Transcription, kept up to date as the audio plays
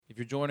If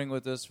you're joining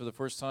with us for the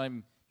first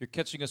time, you're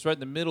catching us right in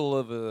the middle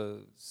of a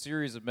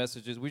series of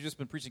messages. We've just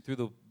been preaching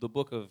through the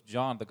book of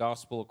John, the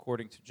Gospel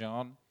according to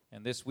John,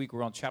 and this week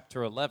we're on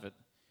chapter 11.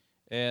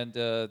 And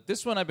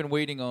this one I've been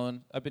waiting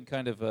on. I've been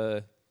kind of,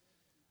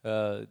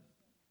 I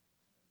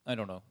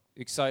don't know,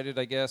 excited,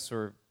 I guess,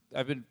 or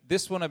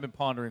this one I've been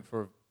pondering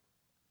for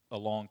a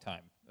long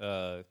time.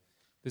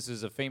 This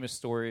is a famous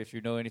story. If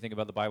you know anything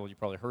about the Bible, you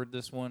probably heard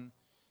this one.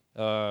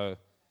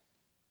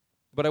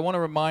 But I want to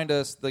remind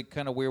us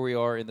kind of where we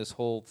are in this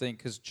whole thing,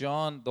 because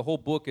John, the whole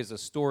book is a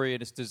story,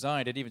 and it's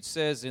designed. It even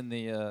says in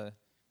the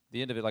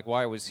end of it, like,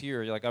 why I was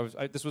here.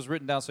 This was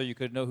written down so you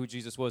could know who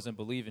Jesus was and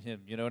believe in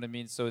him. You know what I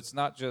mean? So it's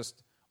not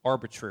just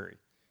arbitrary,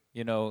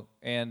 you know.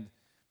 And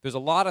there's a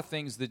lot of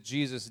things that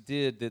Jesus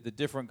did that the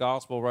different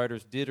gospel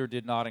writers did or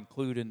did not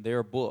include in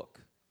their book,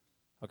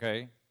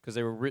 okay? Because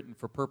they were written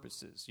for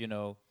purposes, you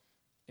know.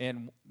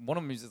 And one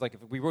of them is like,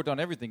 if we wrote down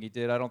everything he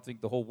did, I don't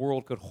think the whole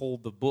world could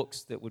hold the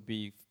books that would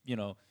be, you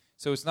know.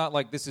 So it's not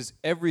like this is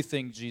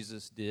everything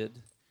Jesus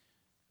did.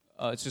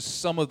 It's just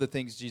some of the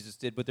things Jesus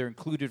did, but they're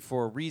included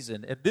for a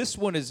reason. And this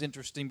one is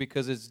interesting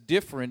because it's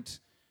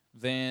different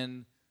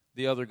than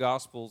the other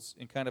Gospels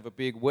in kind of a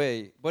big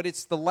way. But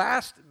it's the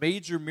last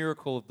major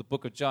miracle of the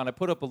book of John. I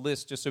put up a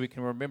list just so we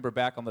can remember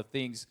back on the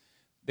things.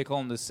 They call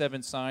them the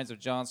 7 signs of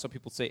John. Some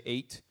people say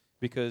 8.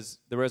 Because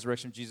the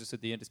resurrection of Jesus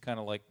at the end is kind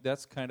of like,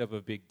 that's kind of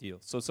a big deal.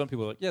 So some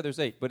people are like, yeah, there's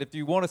 8. But if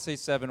you want to say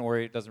 7 or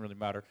 8, it doesn't really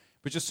matter.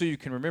 But just so you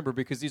can remember,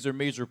 because these are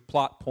major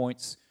plot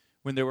points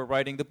when they were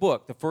writing the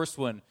book. The first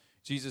one,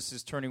 Jesus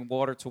is turning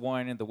water to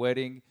wine in the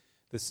wedding.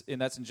 And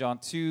that's in John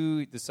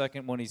 2. The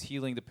second one, he's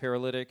healing the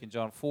paralytic in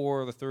John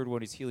 4. The third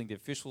one, he's healing the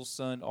official's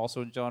son,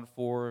 also in John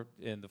 4.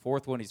 And the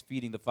fourth one, he's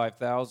feeding the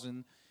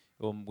 5,000,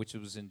 which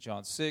was in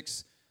John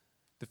 6.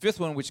 The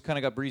fifth one, which kind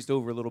of got breezed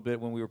over a little bit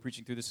when we were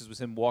preaching through this,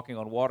 was him walking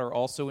on water,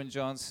 also in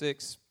John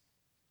 6.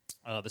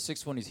 The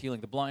sixth one, he's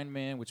healing the blind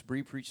man, which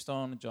Bree preached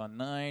on in John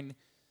 9.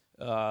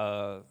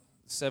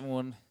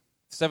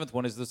 Seventh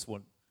one is this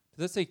one.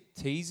 Does that say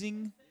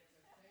tasing?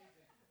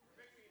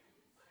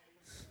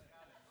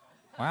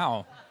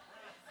 Wow.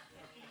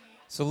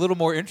 It's a little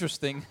more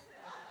interesting.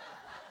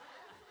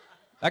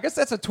 I guess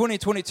that's a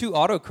 2022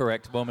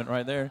 autocorrect moment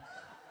right there.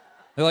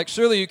 They're like,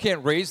 surely you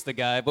can't raise the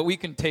guy, but we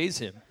can tase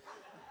him.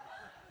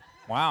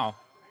 Wow.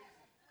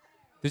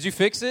 Did you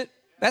fix it?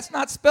 That's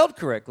not spelled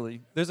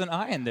correctly. There's an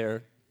I in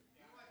there.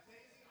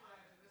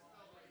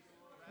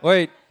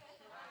 Wait.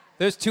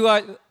 There's 2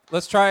 I.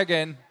 Let's try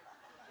again.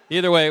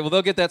 Either way, well,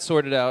 they'll get that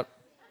sorted out.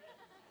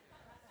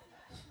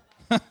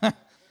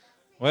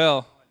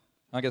 Well,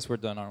 I guess we're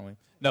done, aren't we?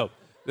 No.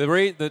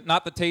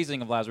 Not the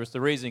tasing of Lazarus,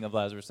 the raising of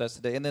Lazarus. That's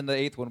today. And then the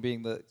 8th one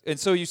being the... And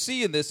so you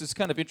see in this, it's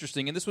kind of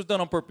interesting, and this was done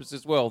on purpose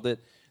as well, that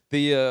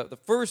the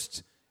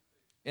first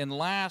and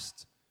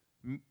last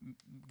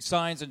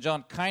signs in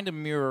John kind of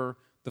mirror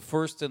the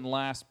first and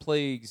last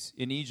plagues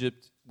in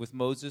Egypt with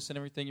Moses and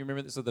everything. You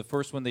remember this? So the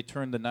first one, they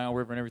turned the Nile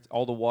River and everything,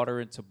 all the water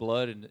into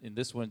blood, and in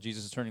this one,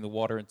 Jesus is turning the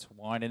water into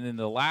wine. And then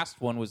the last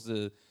one was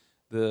the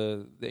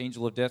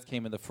angel of death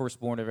came, and the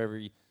firstborn of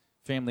every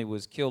family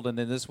was killed. And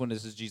then this one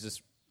is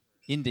Jesus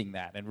ending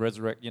that and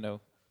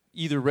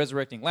either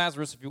resurrecting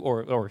Lazarus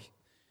or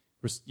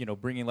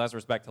bringing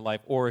Lazarus back to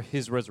life, or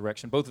his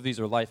resurrection. Both of these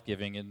are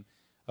life-giving and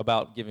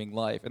about giving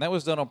life. And that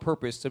was done on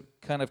purpose to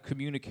kind of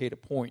communicate a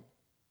point.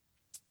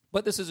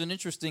 But this is an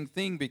interesting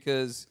thing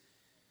because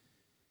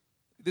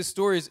this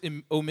story is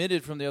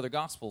omitted from the other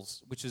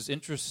Gospels, which is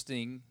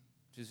interesting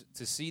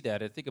to see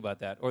that and think about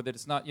that. Or that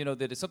it's not,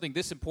 that it's something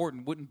this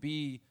important wouldn't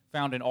be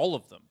found in all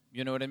of them.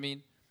 You know what I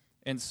mean?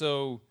 And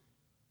so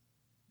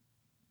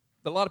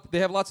they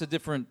have lots of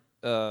different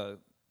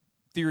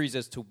theories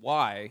as to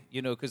why,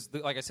 because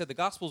like I said, the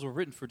Gospels were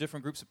written for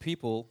different groups of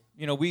people.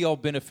 We all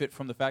benefit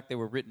from the fact they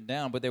were written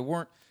down, but they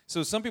weren't.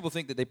 So some people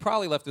think that they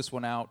probably left this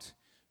one out,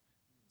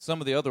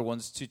 some of the other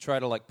ones, to try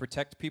to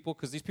protect people,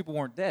 because these people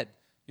weren't dead.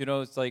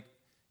 It's like,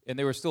 and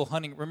they were still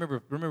hunting.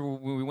 Remember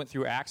when we went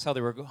through Acts, how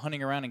they were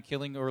hunting around and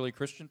killing early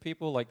Christian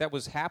people? Like, that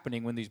was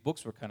happening when these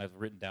books were kind of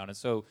written down. And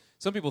so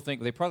some people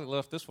think they probably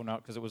left this one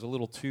out because it was a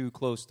little too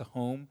close to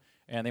home.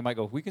 And they might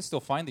go, we can still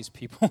find these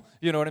people,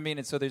 you know what I mean?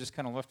 And so they just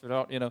kind of left it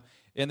out,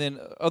 And then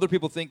other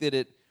people think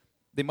that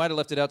they might have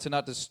left it out to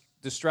not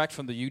distract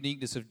from the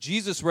uniqueness of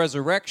Jesus'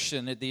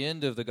 resurrection at the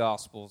end of the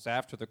Gospels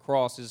after the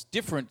cross is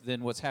different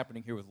than what's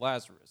happening here with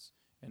Lazarus.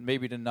 And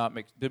maybe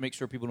to make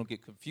sure people don't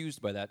get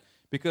confused by that.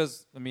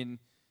 Because,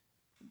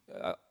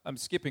 I'm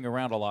skipping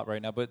around a lot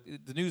right now, but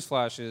the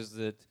newsflash is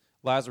that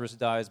Lazarus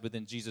dies, but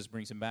then Jesus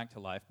brings him back to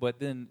life. But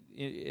then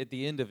at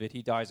the end of it,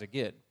 he dies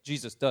again.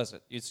 Jesus does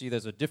it. You see,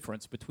 there's a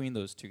difference between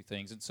those two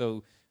things. And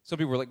so some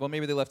people were like, well,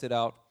 maybe they left it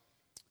out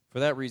for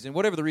that reason.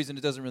 Whatever the reason,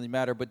 it doesn't really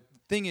matter. But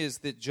the thing is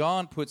that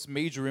John puts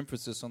major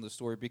emphasis on the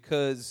story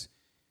because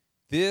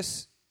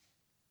this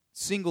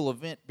single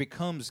event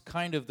becomes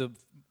kind of the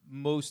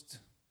most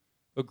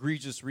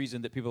egregious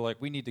reason that people are like,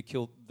 we need to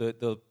kill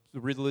the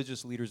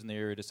religious leaders in the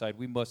area decide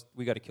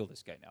we got to kill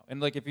this guy now.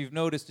 And if you've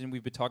noticed, and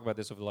we've been talking about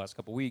this over the last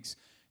couple of weeks,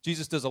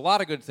 Jesus does a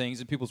lot of good things,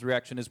 and people's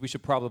reaction is we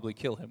should probably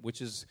kill him,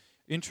 which is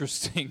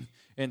interesting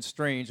and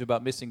strange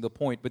about missing the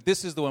point. But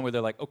this is the one where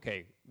they're like,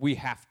 okay, we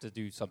have to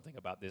do something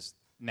about this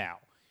now.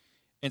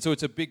 And so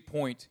it's a big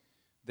point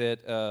that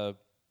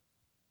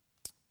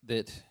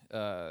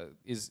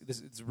is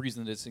the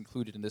reason that it's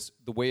included in this.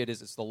 The way it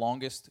is, it's the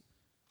longest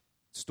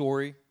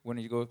story. When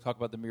you go talk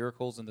about the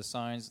miracles and the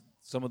signs,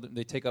 some of them,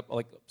 they take up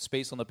like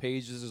space on the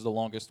page. This is the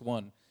longest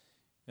one.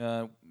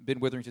 Ben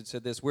Witherington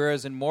said this,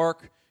 whereas in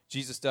Mark,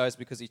 Jesus dies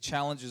because he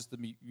challenges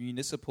the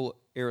municipal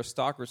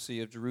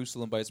aristocracy of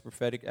Jerusalem by his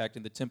prophetic act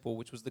in the temple,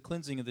 which was the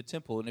cleansing of the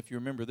temple. And if you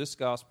remember this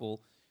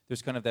gospel,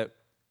 there's kind of that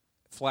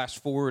flash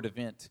forward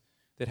event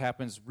that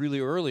happens really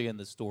early in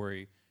the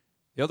story.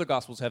 The other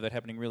gospels have that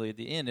happening really at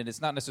the end, and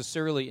it's not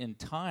necessarily in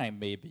time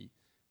maybe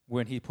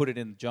when he put it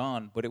in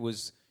John, but it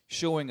was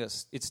showing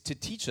us, it's to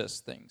teach us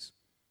things.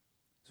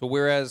 So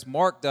whereas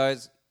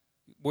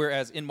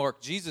in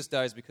Mark, Jesus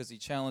dies because he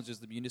challenges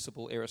the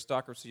municipal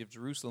aristocracy of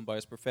Jerusalem by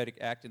his prophetic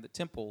act in the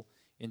temple.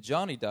 In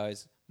John, he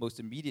dies most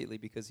immediately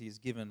because he has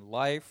given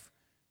life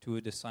to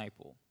a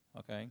disciple.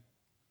 Okay?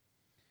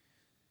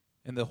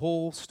 And the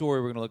whole story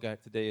we're going to look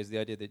at today is the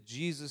idea that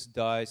Jesus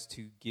dies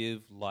to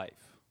give life.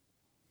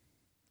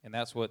 And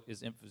that's what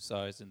is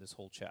emphasized in this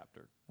whole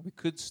chapter. We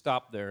could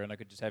stop there, and I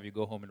could just have you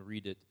go home and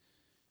read it.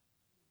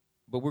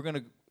 But we're going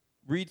to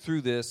read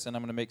through this, and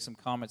I'm going to make some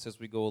comments as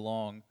we go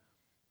along.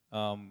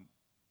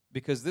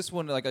 Because this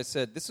one, like I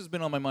said, this has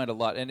been on my mind a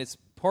lot, and it's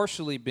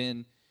partially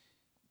been,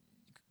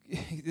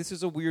 this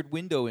is a weird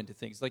window into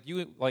things. Like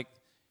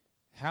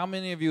how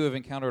many of you have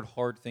encountered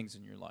hard things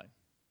in your life?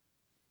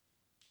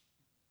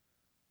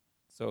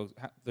 So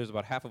there's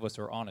about half of us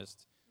who are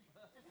honest.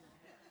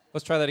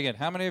 Let's try that again.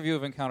 How many of you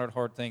have encountered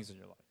hard things in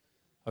your life?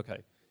 Okay.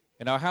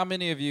 And now how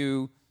many of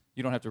you,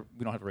 we don't have to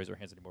raise our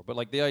hands anymore, but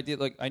like the idea,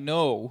 like I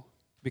know,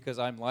 because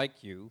I'm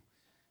like you,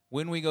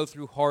 when we go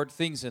through hard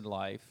things in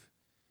life,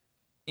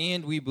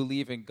 and we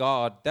believe in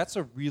God, that's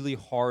a really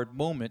hard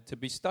moment to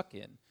be stuck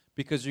in.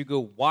 Because you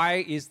go,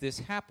 why is this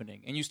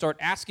happening? And you start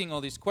asking all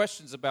these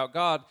questions about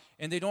God,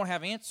 and they don't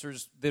have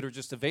answers that are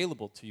just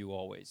available to you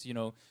always. You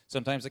know,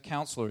 sometimes a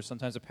counselor,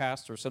 sometimes a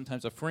pastor,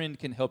 sometimes a friend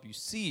can help you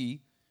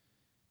see.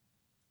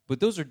 But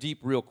those are deep,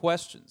 real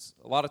questions.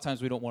 A lot of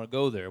times we don't want to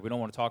go there. We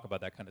don't want to talk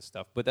about that kind of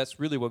stuff. But that's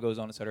really what goes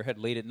on inside our head.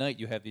 Late at night,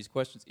 you have these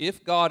questions.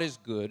 If God is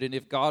good, and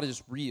if God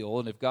is real,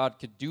 and if God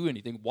could do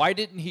anything, why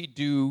didn't he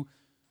do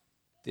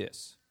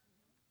this?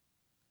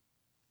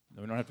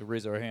 We don't have to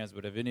raise our hands,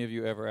 but have any of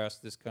you ever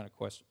asked this kind of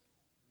question?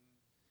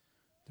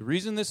 The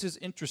reason this is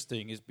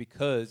interesting is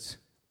because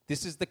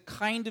this is the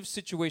kind of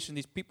situation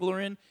these people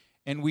are in,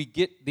 and we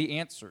get the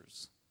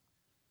answers.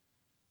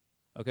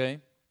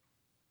 Okay?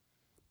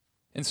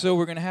 And so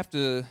we're going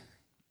to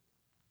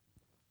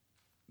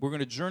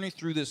journey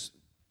through this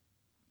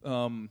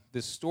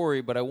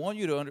story, but I want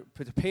you to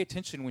pay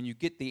attention when you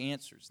get the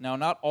answers. Now,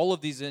 not all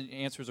of these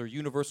answers are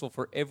universal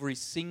for every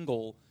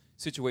single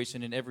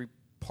situation in every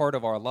part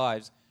of our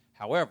lives.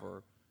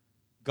 However,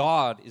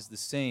 God is the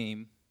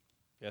same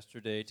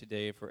yesterday,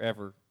 today,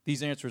 forever.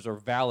 These answers are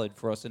valid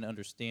for us in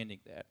understanding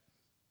that.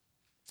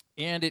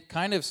 And it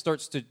kind of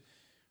starts to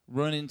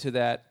run into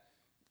that,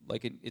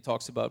 like it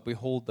talks about,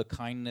 behold the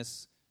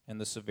kindness and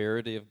the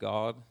severity of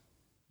God.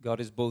 God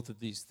is both of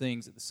these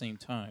things at the same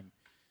time.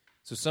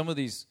 So some of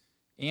these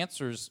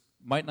answers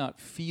might not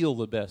feel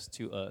the best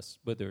to us,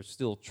 but they're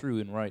still true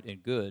and right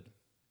and good.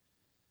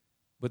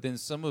 But then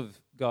some of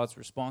God's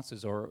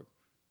responses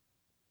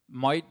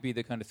might be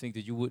the kind of thing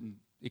that you wouldn't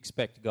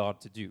expect God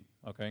to do,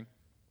 okay?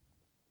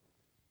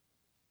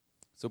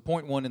 So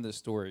point one in this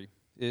story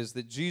is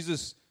that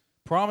Jesus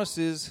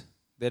promises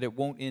that it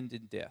won't end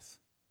in death,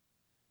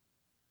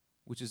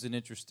 which is an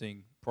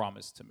interesting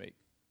promise to make.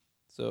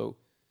 So,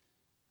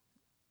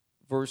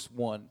 verse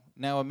 1.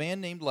 Now a man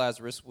named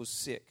Lazarus was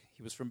sick.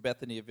 He was from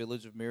Bethany, a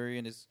village of Mary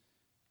and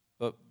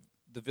the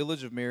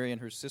village of Mary and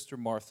her sister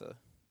Martha.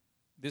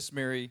 This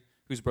Mary,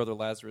 whose brother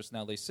Lazarus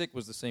now lay sick,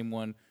 was the same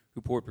one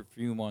who poured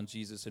perfume on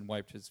Jesus and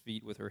wiped his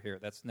feet with her hair.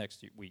 That's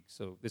next week.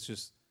 So this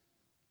is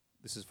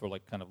for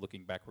like kind of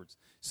looking backwards.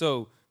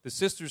 So the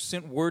sisters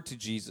sent word to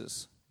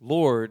Jesus,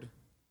 Lord,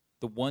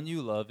 the one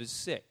you love is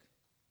sick.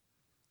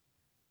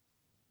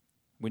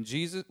 When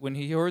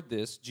he heard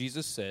this,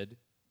 Jesus said,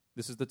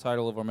 this is the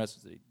title of our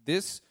message today,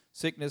 this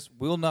sickness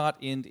will not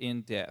end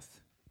in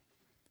death.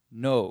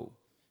 No,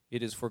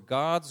 it is for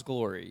God's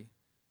glory,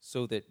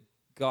 so that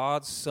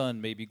God's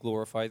Son may be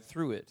glorified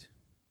through it.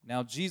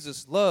 Now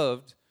Jesus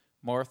loved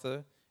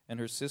Martha and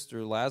her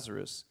sister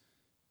Lazarus.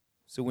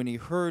 So when he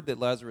heard that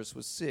Lazarus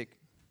was sick,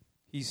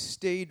 he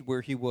stayed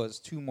where he was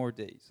 2 more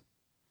days.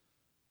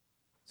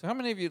 So how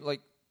many of you,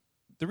 like,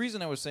 the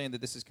reason I was saying that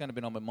this has kind of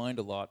been on my mind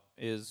a lot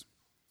is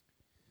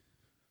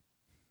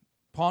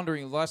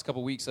pondering the last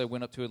couple of weeks. I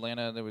went up to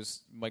Atlanta, and there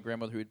was my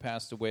grandmother who had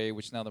passed away,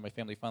 which now that my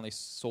family finally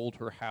sold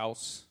her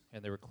house,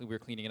 and we were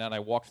cleaning it out. And I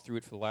walked through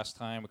it for the last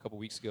time a couple of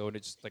weeks ago, and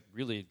it's like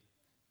really,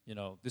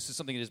 this is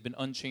something that has been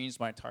unchanged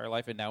my entire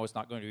life, and now it's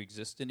not going to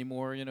exist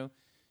anymore, And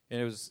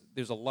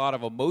there's a lot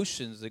of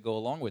emotions that go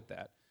along with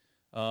that.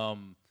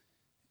 And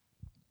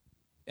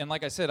And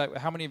like I said,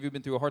 how many of you have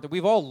been through a hard time?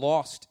 We've all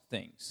lost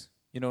things.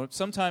 You know,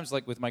 sometimes,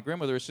 like with my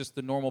grandmother, it's just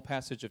the normal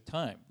passage of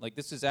time. Like,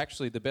 this is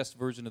actually the best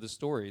version of the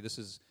story. This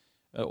is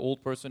an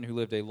old person who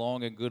lived a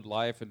long and good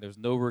life, and there's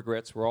no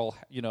regrets. We're all,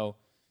 you know,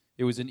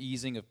 it was an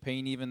easing of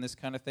pain, even this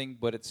kind of thing,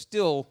 but it's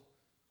still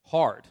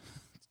hard,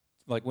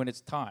 like when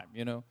it's time,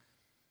 you know.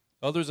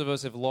 Others of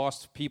us have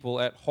lost people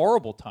at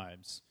horrible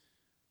times,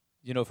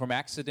 you know, from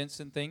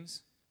accidents and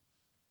things.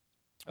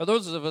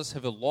 Others of us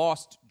have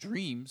lost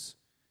dreams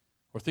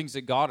or things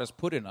that God has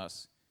put in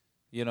us,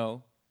 you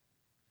know.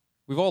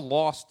 We've all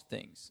lost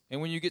things. And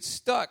when you get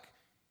stuck,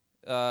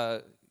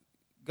 God,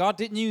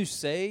 didn't you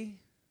say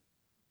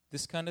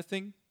this kind of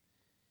thing?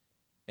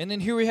 And then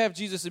here we have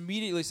Jesus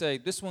immediately say,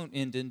 this won't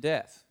end in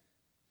death.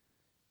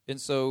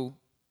 And so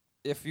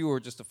if you were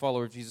just a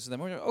follower of Jesus,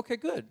 then okay,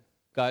 good.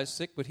 Guy's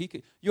sick, but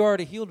you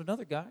already healed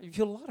another guy. You've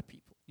healed a lot of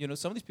people. You know,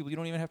 some of these people you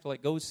don't even have to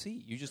like go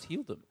see. You just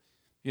healed them,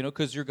 you know,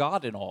 because you're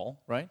God and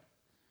all, right?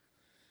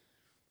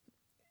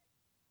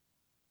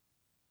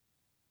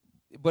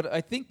 But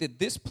I think that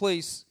this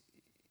place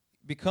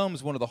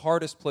becomes one of the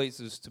hardest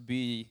places to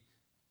be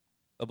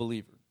a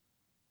believer.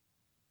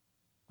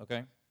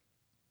 Okay?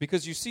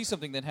 Because you see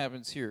something that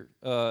happens here.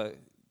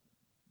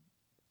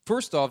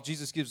 First off,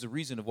 Jesus gives the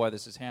reason of why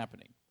this is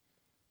happening.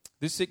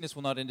 This sickness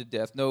will not end in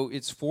death. No,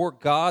 it's for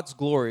God's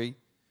glory,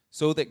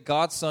 so that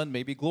God's Son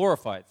may be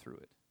glorified through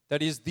it.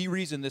 That is the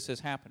reason this is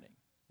happening,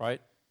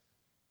 right?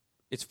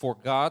 It's for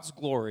God's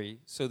glory,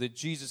 so that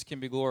Jesus can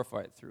be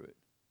glorified through it.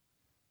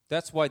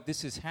 That's why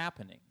this is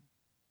happening.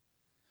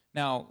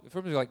 Now, if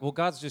everybody's like, well,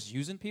 God's just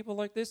using people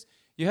like this,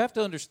 you have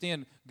to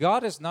understand,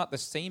 God is not the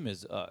same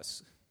as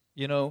us,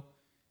 you know?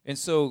 And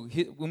so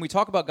when we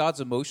talk about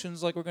God's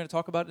emotions, like we're going to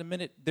talk about in a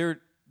minute, they're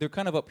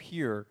kind of up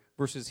here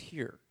versus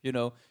here, you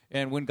know.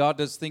 And when God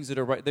does things that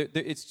are right,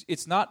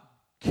 it's not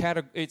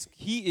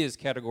He is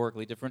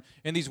categorically different,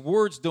 and these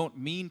words don't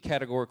mean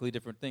categorically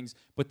different things,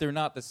 but they're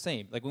not the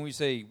same. Like when we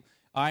say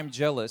I'm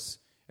jealous,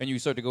 and you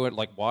start to go at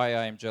like why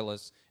I am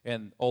jealous,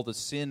 and all the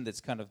sin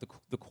that's kind of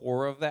the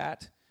core of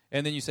that.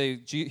 And then you say,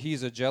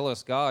 he's a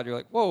jealous God. You're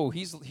like, whoa,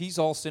 he's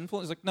all sinful?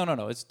 It's like,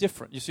 no, it's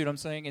different. You see what I'm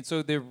saying? And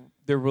so they're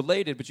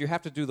related, but you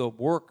have to do the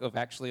work of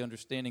actually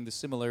understanding the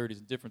similarities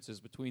and differences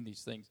between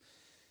these things.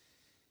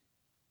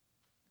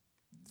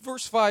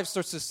 Verse 5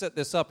 starts to set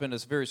this up in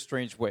this very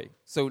strange way.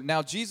 So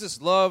now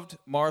Jesus loved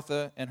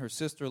Martha and her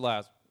sister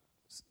Lazarus.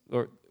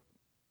 Or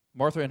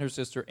Martha and her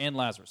sister and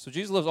Lazarus. So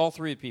Jesus loves all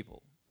three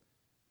people.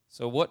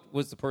 So what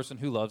was the person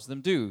who loves them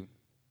do?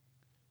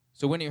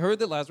 So when he heard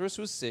that Lazarus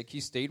was sick, he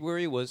stayed where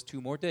he was 2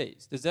 more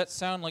days. Does that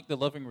sound like the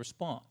loving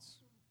response?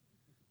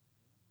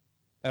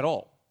 At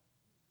all.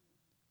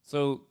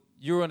 So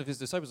you're one of his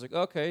disciples, like,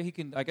 okay,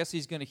 I guess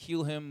he's going to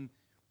heal him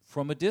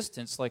from a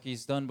distance like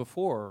he's done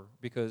before,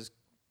 because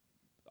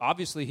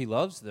obviously he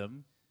loves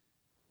them.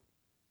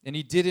 And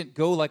he didn't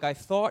go like I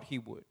thought he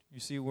would. You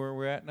see where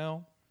we're at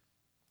now?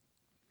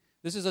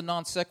 This is a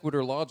non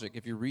sequitur logic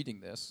if you're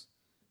reading this.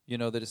 You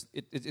know, that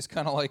it's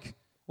kind of like,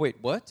 wait,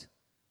 what?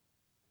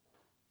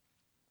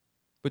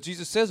 But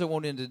Jesus says it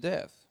won't end in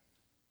death.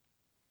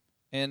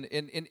 And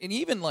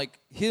even like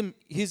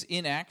his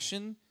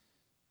inaction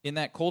in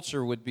that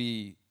culture would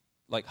be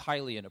like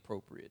highly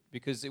inappropriate,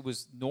 because it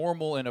was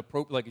normal and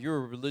appropriate. Like, you're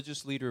a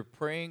religious leader,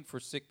 praying for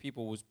sick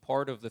people was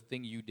part of the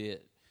thing you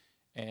did.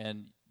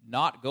 And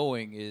not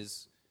going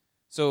is,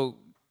 so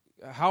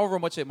however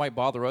much it might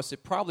bother us,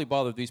 it probably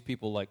bothered these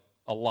people like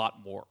a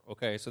lot more,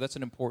 okay? So that's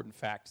an important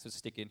fact to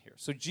stick in here.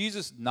 So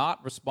Jesus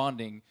not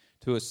responding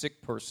to a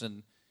sick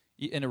person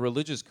in a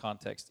religious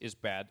context is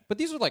bad. But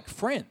these are like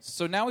friends.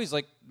 So now he's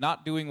like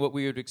not doing what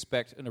we would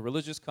expect in a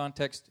religious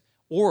context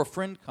or a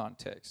friend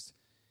context.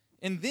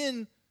 And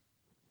then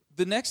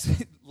the next,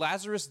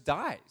 Lazarus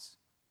dies.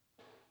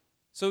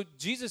 So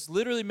Jesus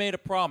literally made a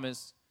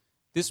promise,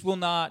 this will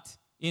not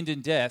end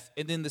in death.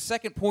 And then the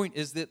second point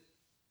is that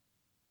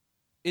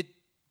it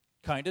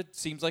kind of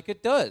seems like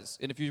it does.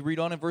 And if you read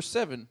on in verse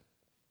 7,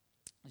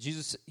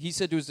 he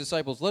said to his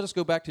disciples, let us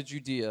go back to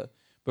Judea.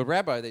 But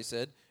Rabbi, they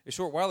said, a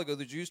short while ago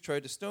the Jews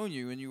tried to stone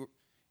you,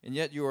 and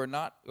yet you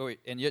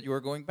are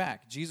going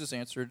back. Jesus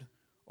answered,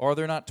 are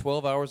there not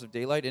 12 hours of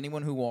daylight?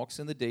 Anyone who walks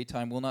in the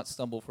daytime will not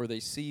stumble, for they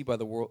see by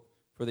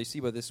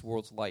this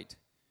world's light.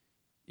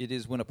 It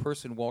is when a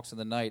person walks in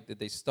the night that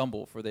they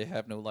stumble, for they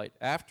have no light.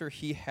 After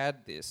he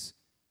had said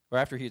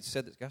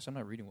this, gosh, I'm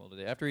not reading well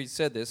today. After he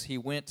said this, he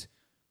went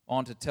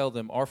on to tell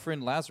them, our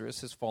friend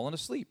Lazarus has fallen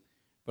asleep,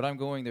 but I'm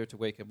going there to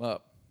wake him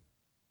up.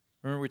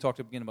 Remember we talked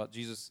at the beginning about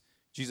Jesus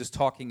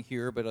talking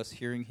here, but us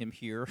hearing him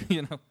here.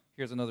 You know,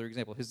 here's another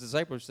example. His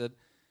disciples said,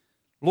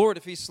 Lord,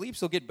 if he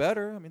sleeps, he'll get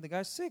better. I mean, the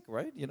guy's sick,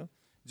 right? You know,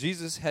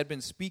 Jesus had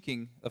been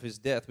speaking of his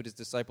death, but his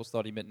disciples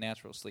thought he meant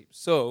natural sleep.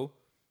 So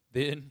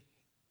then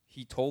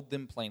he told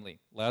them plainly,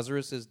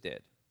 Lazarus is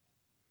dead.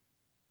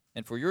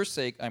 And for your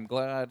sake, I'm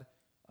glad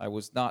I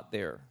was not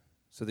there,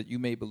 so that you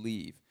may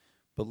believe.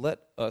 But let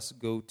us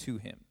go to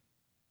him.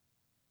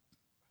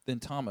 Then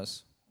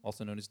Thomas,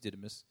 also known as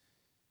Didymus,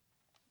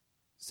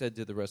 said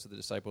to the rest of the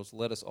disciples,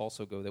 let us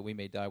also go that we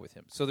may die with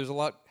him. So there's a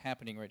lot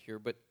happening right here,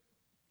 but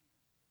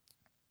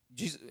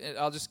Jesus,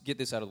 I'll just get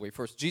this out of the way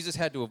first. Jesus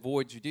had to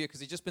avoid Judea because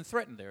he'd just been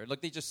threatened there.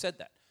 Like, they just said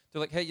that. They're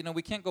like, hey,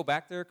 we can't go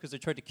back there because they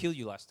tried to kill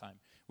you last time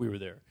we were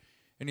there.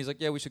 And he's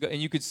like, yeah, we should go.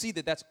 And you could see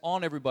that that's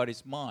on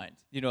everybody's mind.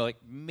 Like,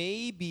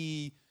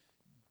 maybe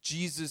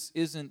Jesus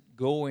isn't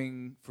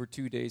going for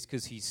 2 days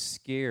because he's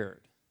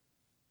scared.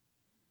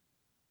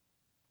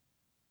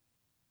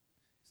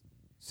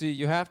 See,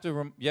 you have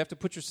to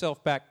put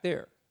yourself back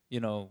there.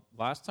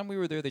 Last time we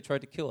were there, they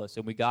tried to kill us,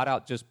 and we got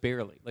out just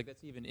barely. Like,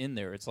 that's even in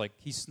there. It's like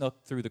he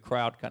snuck through the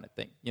crowd kind of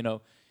thing,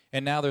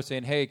 And now they're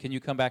saying, hey, can you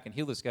come back and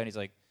heal this guy? And he's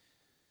like,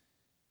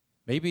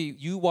 maybe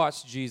you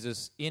watch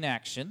Jesus in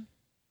action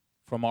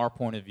from our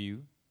point of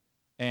view,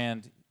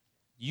 and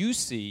you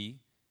see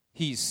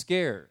he's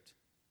scared.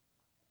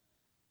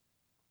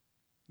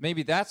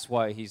 Maybe that's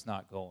why he's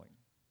not going.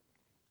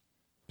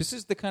 This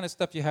is the kind of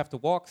stuff you have to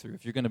walk through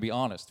if you're going to be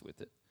honest with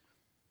it.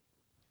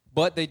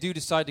 But they do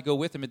decide to go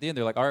with him at the end.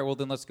 They're like, all right, well,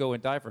 then let's go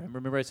and die for him.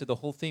 Remember I said the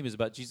whole theme is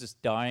about Jesus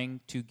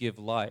dying to give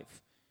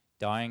life.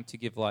 Dying to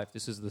give life.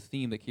 This is the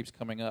theme that keeps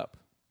coming up.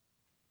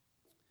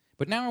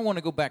 But now I want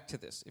to go back to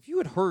this. If you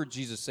had heard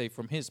Jesus say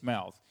from his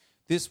mouth,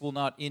 this will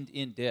not end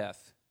in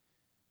death,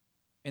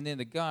 and then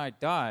the guy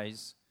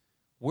dies,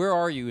 where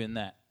are you in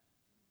that?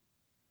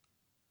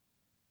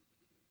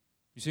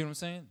 You see what I'm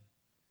saying?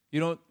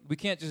 We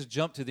can't just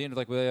jump to the end of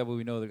like, well, yeah, well,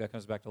 we know the guy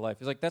comes back to life.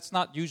 It's like, that's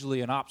not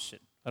usually an option.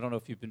 I don't know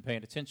if you've been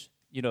paying attention.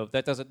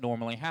 That doesn't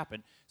normally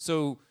happen.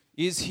 So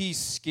is he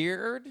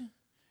scared?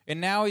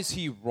 And now is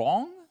he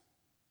wrong?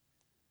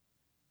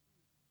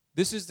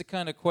 This is the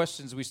kind of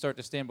questions we start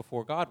to stand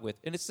before God with.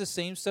 And it's the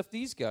same stuff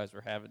these guys are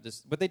having.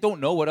 But they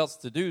don't know what else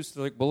to do, so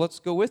they're like, well, let's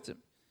go with him.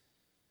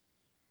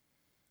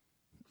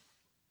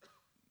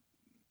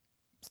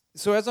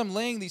 So as I'm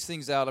laying these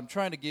things out, I'm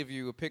trying to give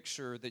you a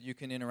picture that you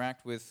can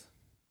interact with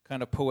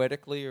kind of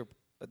poetically, or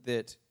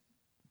that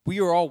we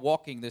are all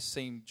walking this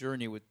same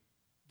journey with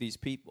these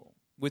people,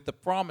 with the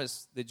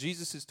promise that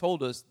Jesus has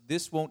told us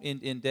this won't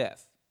end in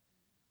death.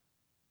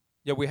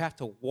 Yeah, we have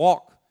to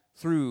walk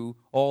through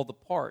all the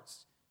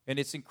parts, and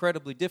it's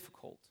incredibly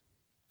difficult.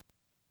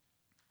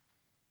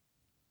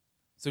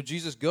 So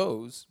Jesus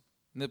goes,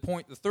 and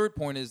the third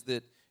point is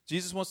that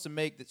Jesus wants to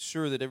make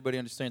sure that everybody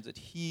understands that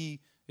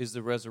he is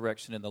the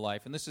resurrection and the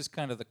life. And this is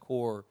kind of the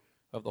core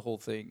of the whole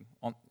thing.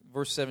 On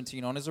verse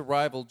 17, on his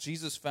arrival,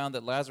 Jesus found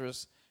that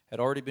Lazarus had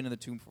already been in the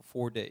tomb for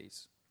 4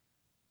 days.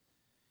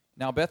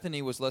 Now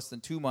Bethany was less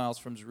than 2 miles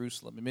from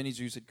Jerusalem, and many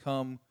Jews had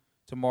come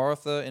to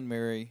Martha and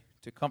Mary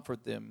to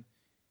comfort them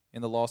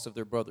in the loss of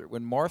their brother.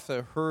 When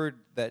Martha heard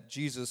that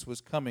Jesus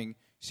was coming,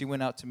 she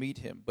went out to meet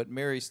him, but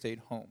Mary stayed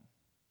home.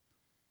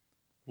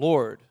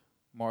 Lord,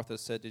 Martha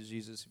said to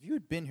Jesus, if you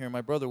had been here,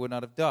 my brother would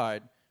not have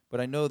died, but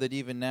I know that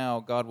even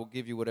now God will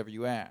give you whatever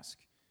you ask.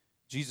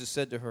 Jesus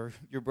said to her,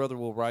 your brother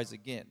will rise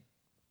again.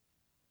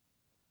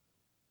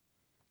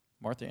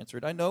 Martha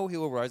answered, I know he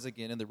will rise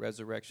again in the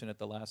resurrection at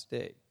the last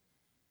day.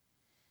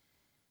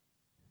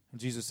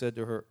 And Jesus said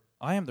to her,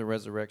 I am the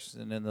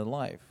resurrection and the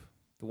life.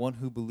 The one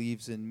who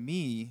believes in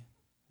me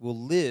will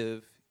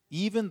live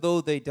even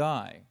though they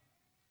die.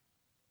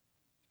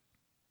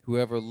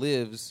 Whoever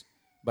lives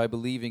by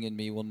believing in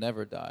me will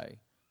never die.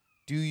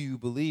 Do you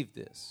believe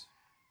this?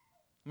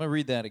 I'm going to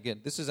read that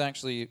again. This is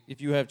actually,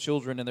 if you have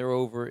children and they're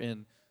over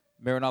in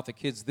Maranatha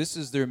Kids, this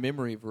is their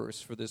memory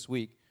verse for this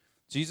week.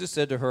 Jesus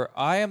said to her,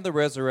 I am the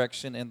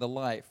resurrection and the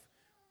life.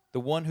 The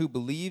one who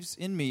believes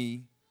in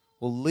me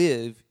will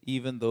live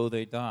even though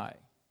they die.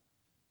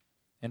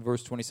 And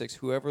verse 26,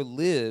 whoever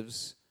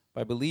lives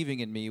by believing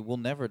in me will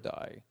never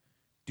die.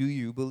 Do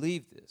you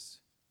believe this?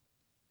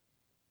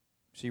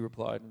 She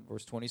replied in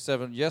verse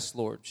 27, yes,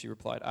 Lord, she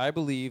replied, I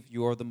believe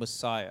you are the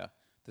Messiah,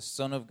 the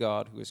Son of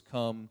God who has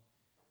come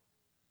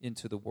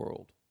into the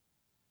world.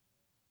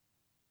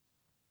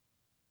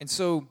 And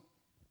so,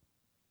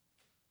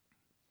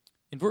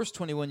 in verse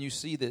 21, you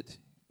see that,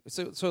 this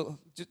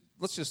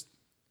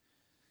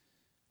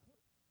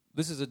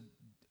is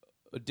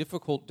a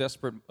difficult,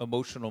 desperate,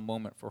 emotional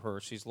moment for her.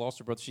 She's lost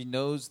her brother. She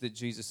knows that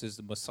Jesus is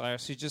the Messiah.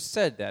 She just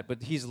said that,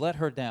 but he's let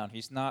her down.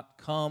 He's not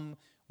come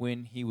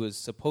when he was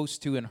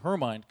supposed to, in her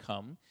mind,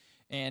 come,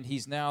 and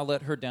he's now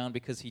let her down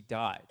because he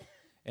died.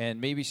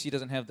 And maybe she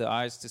doesn't have the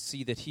eyes to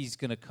see that he's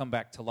going to come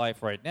back to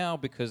life right now,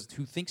 because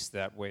who thinks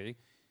that way?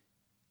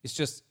 It's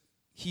just,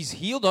 he's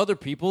healed other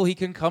people. He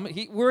can come.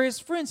 We're his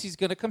friends. He's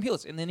going to come heal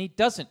us. And then he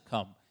doesn't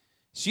come.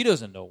 She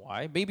doesn't know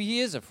why. Maybe he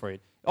is afraid.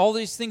 All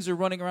these things are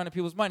running around in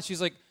people's minds.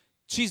 She's like,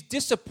 she's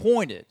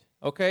disappointed,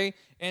 okay?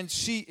 And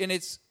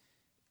it's,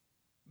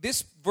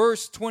 this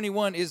verse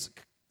 21 is,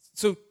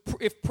 so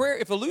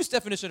if a loose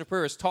definition of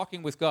prayer is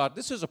talking with God,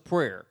 this is a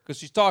prayer, because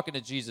she's talking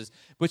to Jesus,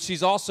 but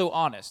she's also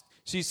honest.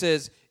 She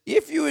says,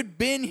 if you had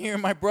been here,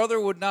 my brother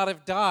would not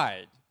have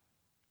died.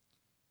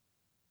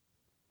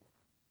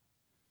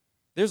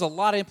 There's a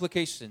lot of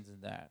implications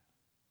in that.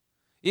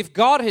 If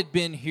God had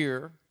been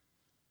here,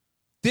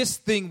 this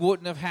thing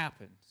wouldn't have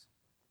happened.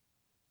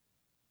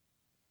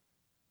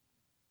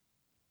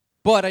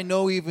 But I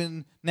know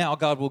even now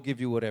God will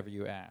give you whatever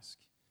you ask.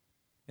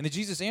 And then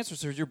Jesus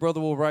answers her, your brother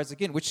will rise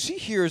again, which she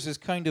hears as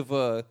kind of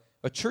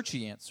a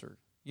churchy answer.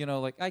 You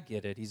know, like, I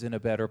get it. He's in a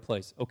better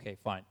place. Okay,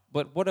 fine.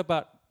 But what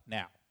about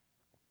now?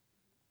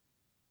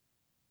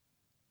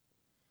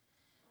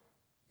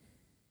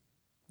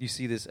 You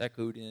see this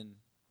echoed in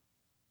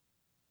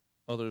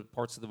other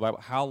parts of the Bible.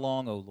 How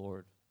long, O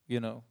Lord? You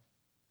know,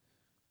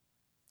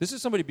 this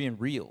is somebody being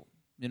real,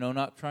 you know,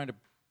 not trying to,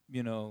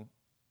 you know,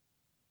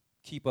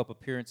 keep up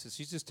appearances.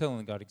 She's just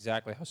telling God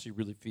exactly how she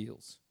really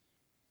feels.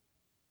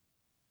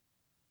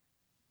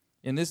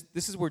 And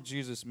this is where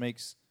Jesus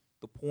makes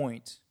the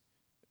point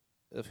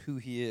of who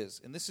he is.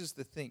 And this is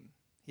the thing.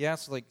 He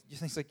asks, like,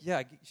 he's like,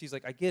 yeah, she's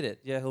like, I get it.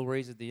 Yeah, he'll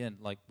raise at the end,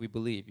 like we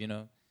believe, you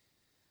know.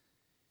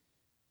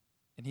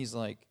 And he's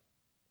like,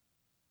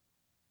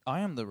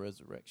 I am the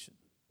resurrection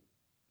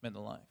and the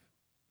life.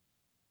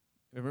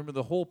 Remember,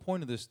 the whole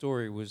point of this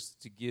story was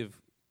to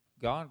give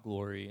God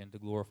glory and to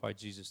glorify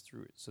Jesus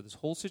through it. So this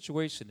whole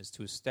situation is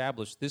to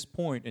establish this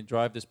point and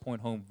drive this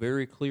point home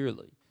very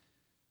clearly.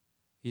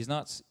 He's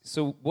not.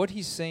 So what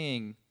he's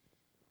saying,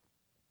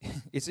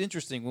 it's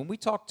interesting. When we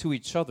talk to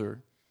each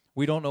other,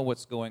 we don't know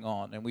what's going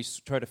on, and we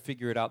try to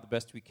figure it out the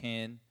best we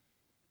can.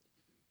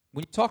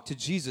 When you talk to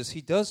Jesus,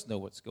 he does know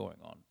what's going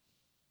on.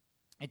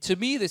 And to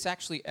me, this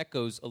actually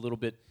echoes a little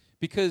bit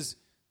because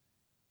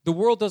the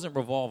world doesn't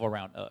revolve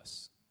around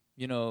us.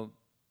 You know,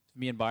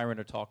 me and Byron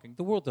are talking.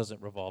 The world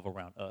doesn't revolve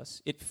around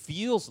us. It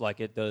feels like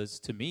it does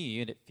to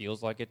me, and it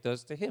feels like it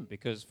does to him,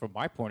 because from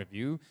my point of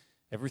view,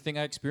 everything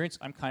I experience,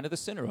 I'm kind of the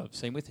center of.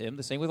 Same with him,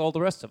 the same with all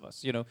the rest of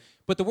us, you know.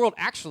 But the world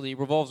actually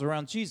revolves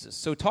around Jesus.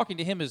 So talking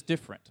to him is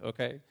different,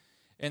 okay?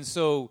 And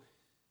so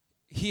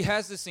he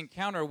has this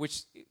encounter,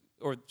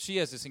 or she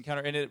has this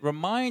encounter, and it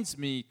reminds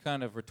me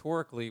kind of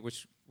rhetorically,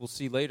 which we'll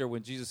see later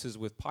when Jesus is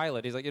with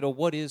Pilate. He's like, you know,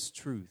 what is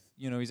truth?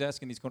 You know, he's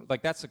asking these,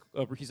 like,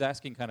 he's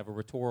asking kind of a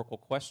rhetorical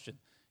question.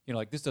 You know,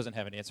 like, this doesn't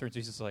have an answer. And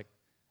Jesus is like,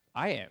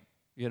 I am,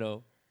 you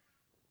know,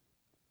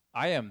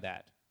 I am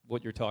that,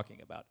 what you're talking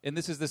about. And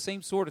this is the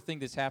same sort of thing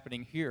that's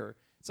happening here.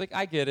 It's like,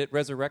 I get it,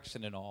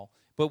 resurrection and all,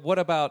 but what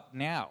about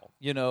now,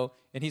 you know?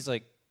 And he's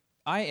like,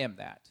 I am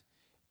that.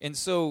 And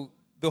so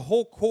the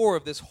whole core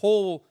of this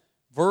whole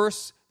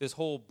verse, this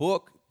whole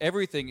book,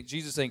 everything,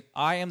 Jesus saying,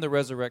 I am the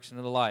resurrection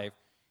and the life.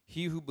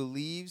 He who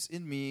believes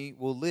in me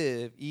will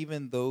live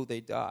even though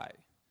they die.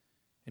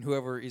 And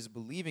whoever is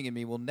believing in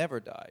me will never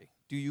die.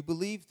 Do you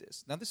believe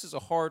this? Now, this is a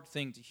hard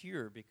thing to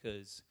hear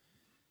because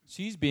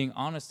she's being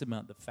honest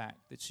about the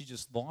fact that she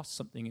just lost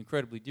something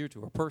incredibly dear to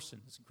her, a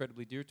person that's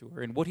incredibly dear to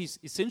her. And what he's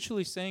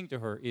essentially saying to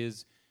her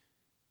is,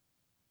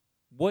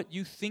 what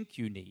you think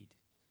you need,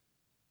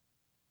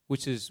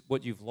 which is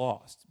what you've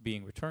lost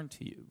being returned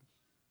to you,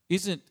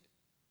 isn't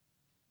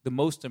the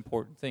most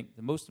important thing.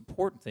 The most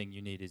important thing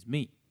you need is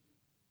me.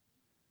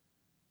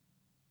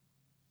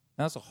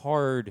 Now, that's a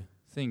hard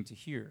thing to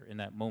hear in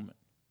that moment,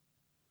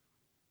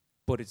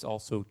 but it's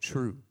also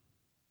true.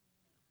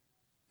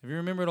 Have you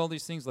remembered all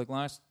these things? Like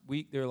last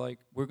week, they're like,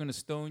 we're going to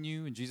stone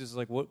you. And Jesus is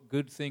like, what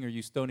good thing are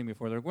you stoning me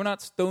for? They're like, we're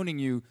not stoning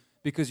you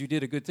because you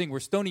did a good thing. We're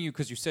stoning you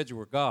because you said you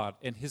were God.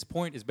 And his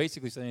point is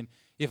basically saying,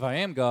 if I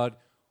am God,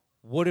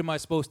 what am I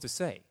supposed to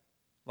say?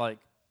 Like,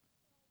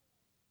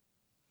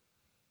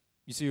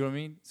 you see what I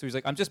mean? So he's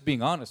like, I'm just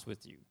being honest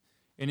with you.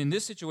 And in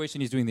this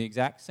situation, he's doing the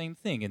exact same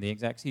thing.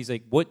 He's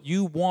like, what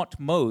you want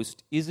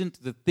most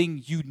isn't the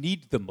thing you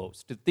need the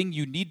most. The thing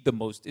you need the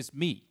most is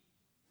me.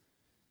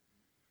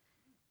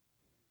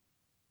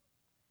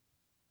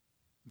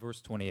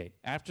 Verse 28.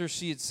 After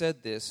she had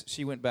said this,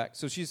 she went back.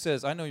 So she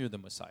says, I know you're the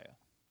Messiah.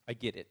 I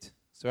get it.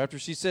 So after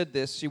she said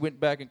this, she went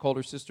back and called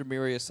her sister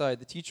Mary aside.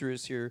 The teacher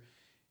is here.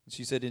 And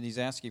she said, and he's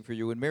asking for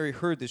you. When Mary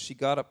heard this, she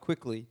got up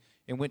quickly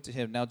and went to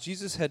him. Now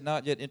Jesus had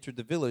not yet entered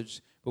the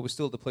village, but was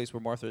still at the place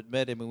where Martha had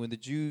met him. And when the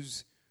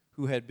Jews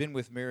who had been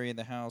with Mary in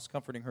the house,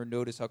 comforting her,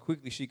 noticed how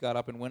quickly she got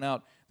up and went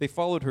out, they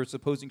followed her,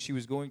 supposing she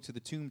was going to the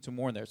tomb to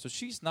mourn there. So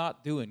she's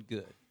not doing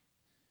good.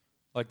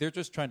 Like, they're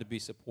just trying to be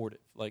supportive.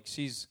 Like,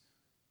 she's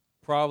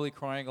probably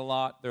crying a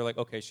lot. They're like,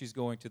 okay, she's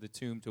going to the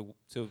tomb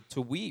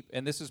to weep.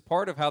 And this is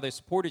part of how they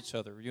support each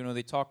other. You know,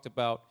 they talked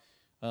about,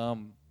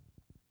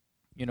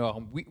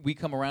 we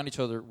come around each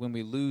other when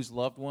we lose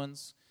loved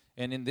ones.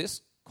 And in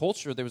this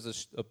culture, there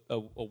was a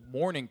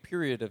mourning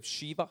period of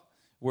Shiva,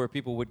 where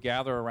people would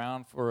gather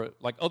around for,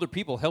 like, other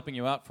people helping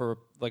you out for,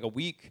 like, a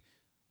week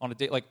on a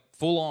day, like,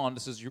 full on,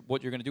 this is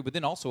what you're going to do, but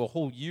then also a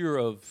whole year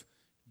of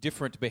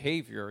different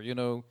behavior, you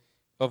know,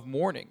 of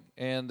mourning.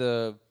 And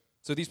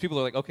so these people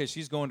are like, okay,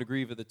 she's going to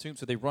grieve at the tomb,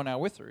 so they run out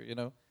with her, you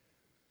know.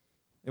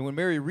 And when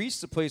Mary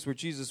reached the place where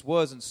Jesus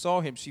was and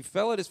saw him, she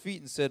fell at his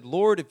feet and said,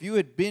 Lord, if you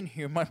had been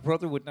here, my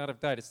brother would not have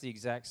died. It's the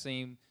exact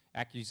same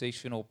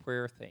accusational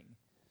prayer thing,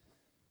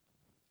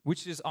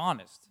 which is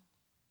honest.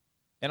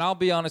 And I'll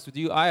be honest with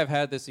you, I have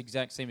had this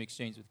exact same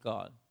exchange with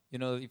God. You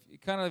know,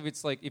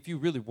 it's like, if you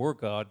really were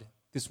God,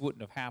 this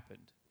wouldn't have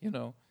happened, you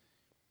know.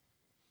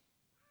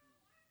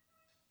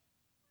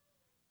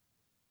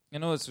 I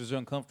know this is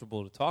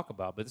uncomfortable to talk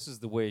about, but this is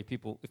the way if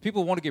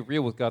people want to get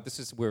real with God, this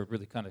is where it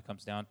really kind of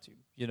comes down to.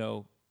 You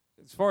know,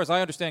 as far as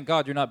I understand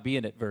God, you're not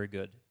being it very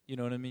good. You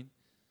know what I mean?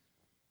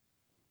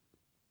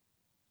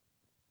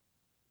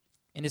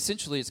 And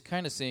essentially, it's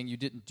kind of saying you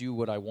didn't do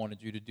what I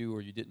wanted you to do,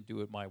 or you didn't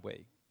do it my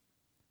way.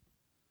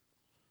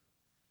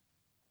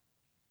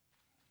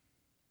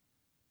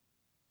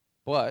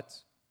 But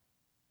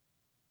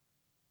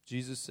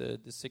Jesus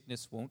said the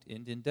sickness won't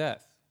end in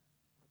death.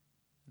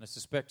 And I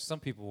suspect some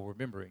people were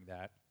remembering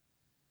that.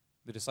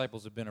 The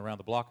disciples have been around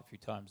the block a few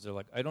times. They're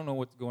like, I don't know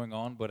what's going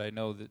on, but I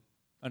know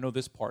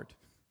this part,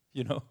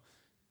 you know.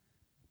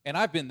 And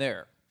I've been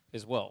there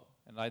as well,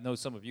 and I know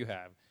some of you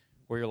have,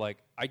 where you're like,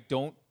 I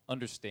don't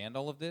understand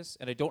all of this,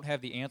 and I don't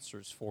have the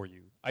answers for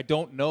you. I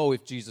don't know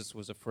if Jesus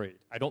was afraid.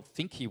 I don't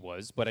think he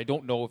was, but I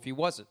don't know if he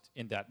wasn't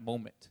in that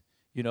moment.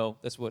 You know,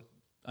 that's what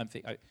I'm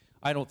thinking.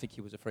 I don't think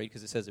he was afraid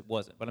because it says it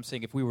wasn't. But I'm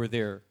saying if we were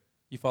there,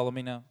 you follow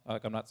me now?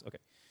 Like I'm not, okay.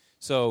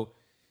 So,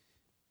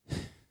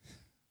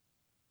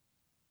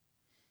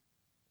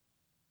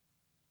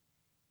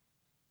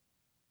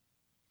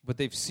 but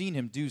they've seen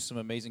him do some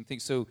amazing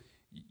things. So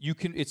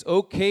it's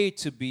okay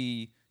to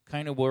be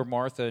kind of where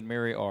Martha and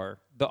Mary are,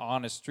 the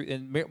honest truth.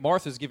 And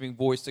Martha's giving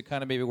voice to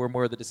kind of maybe where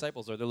more of the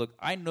disciples are. They're like,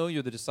 I know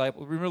you're the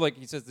disciple. Remember, like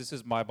he says, this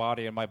is my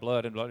body and my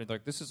blood. And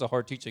like, this is a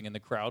hard teaching. And the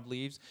crowd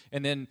leaves.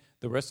 And then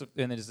and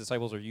then his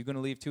disciples, are you going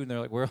to leave too? And they're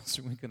like, where else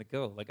are we going to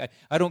go? Like,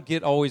 I don't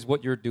get always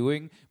what you're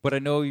doing, but I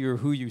know you're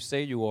who you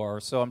say you are.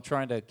 So I'm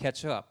trying to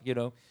catch up, you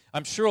know.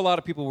 I'm sure a lot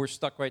of people were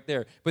stuck right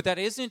there. But that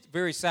isn't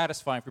very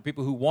satisfying for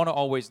people who want to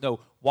always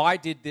know, why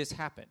did this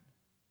happen?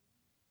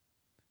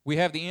 We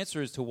have the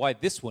answer as to why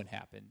this one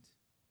happened.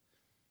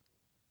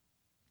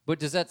 But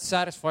does that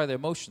satisfy their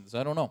emotions?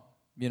 I don't know,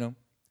 you know.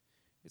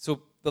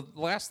 So the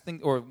last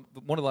thing, or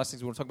one of the last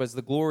things we want to talk about is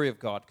the glory of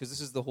God, because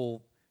this is the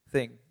whole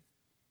thing.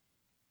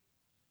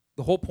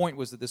 The whole point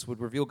was that this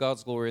would reveal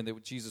God's glory and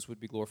that Jesus would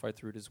be glorified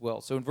through it as well.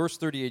 So in verse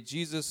 38,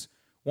 Jesus,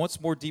 once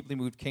more deeply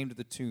moved, came to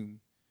the tomb.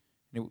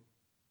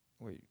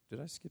 Wait,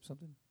 did I skip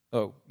something?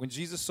 Oh, when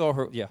Jesus saw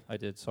her, yeah, I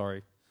did,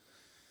 sorry.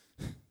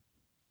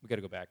 We got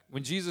to go back.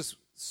 When Jesus,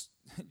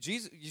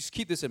 just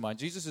keep this in mind.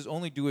 Jesus is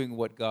only doing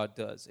what God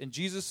does. And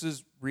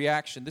Jesus'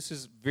 reaction, this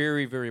is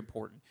very, very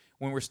important.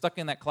 When we're stuck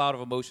in that cloud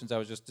of emotions I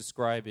was just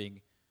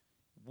describing,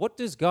 what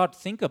does God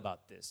think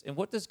about this? And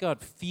what does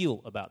God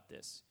feel about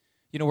this?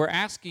 You know, we're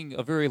asking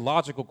a very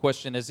logical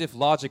question as if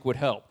logic would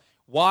help.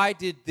 Why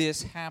did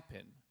this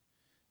happen?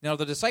 Now,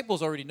 the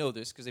disciples already know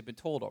this because they've been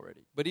told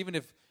already. But even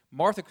if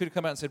Martha could have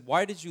come out and said,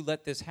 why did you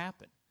let this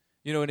happen?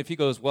 You know, and if he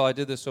goes, well, I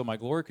did this so my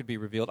glory could be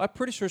revealed, I'm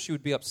pretty sure she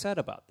would be upset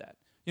about that.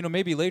 You know,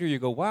 maybe later you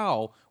go,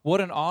 wow,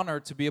 what an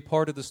honor to be a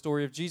part of the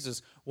story of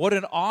Jesus. What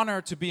an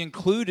honor to be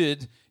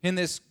included in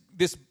this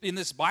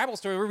Bible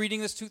story. We're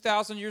reading this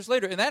 2,000 years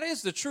later. And that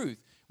is the truth.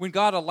 When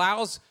God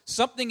allows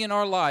something in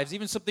our lives,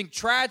 even something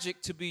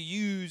tragic, to be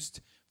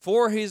used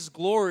for his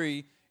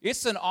glory,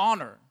 it's an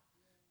honor.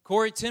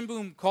 Corrie ten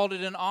Boom called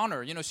it an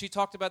honor. You know, she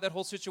talked about that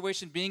whole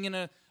situation being in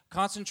a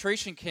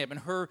concentration camp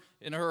and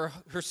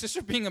her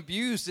sister being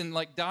abused and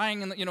like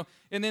dying, and you know,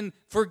 and then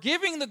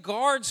forgiving the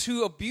guards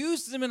who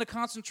abused them in a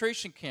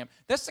concentration camp.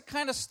 That's the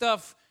kind of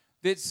stuff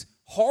that's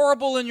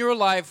horrible in your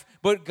life,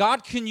 but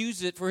God can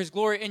use it for his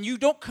glory. And you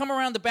don't come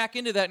around the back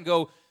end of that and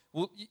go,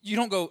 well, you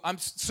don't go, I'm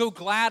so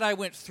glad I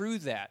went through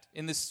that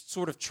in this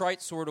sort of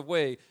trite sort of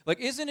way.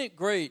 Like, isn't it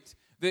great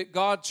that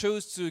God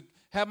chose to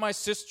have my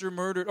sister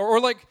murdered?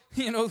 Or like,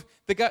 you know,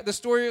 the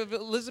story of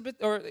Elizabeth,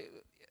 or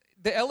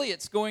the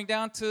Elliots going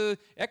down to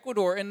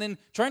Ecuador and then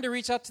trying to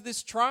reach out to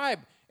this tribe.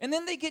 And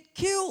then they get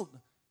killed.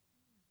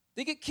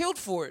 They get killed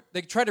for it.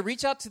 They try to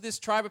reach out to this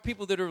tribe of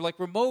people that are like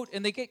remote,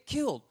 and they get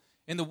killed.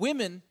 And the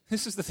women,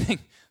 this is the thing.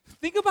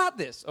 Think about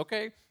this,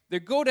 okay? They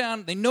go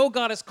down. They know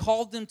God has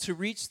called them to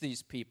reach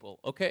these people,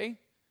 okay?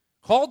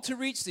 Called to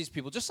reach these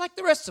people, just like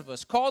the rest of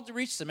us, called to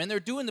reach them. And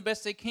they're doing the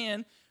best they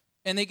can,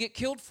 and they get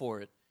killed for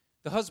it.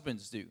 The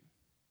husbands do.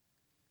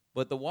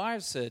 But the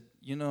wives said,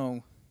 you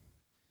know,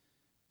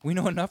 we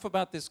know enough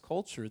about this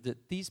culture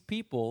that these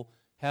people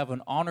have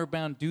an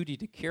honor-bound duty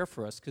to care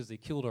for us because they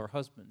killed our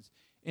husbands.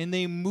 And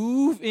they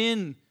move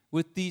in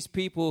with these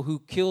people who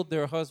killed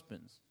their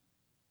husbands.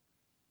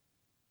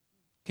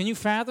 Can you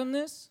fathom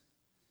this?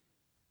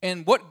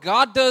 And what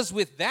God does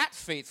with that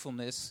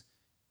faithfulness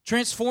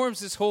transforms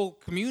this whole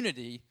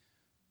community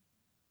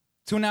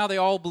to now they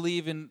all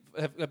believe and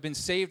have been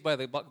saved by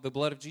the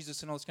blood of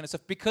Jesus and all this kind of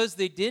stuff because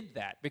they did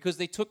that, because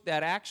they took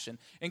that action,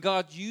 and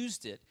God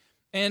used it.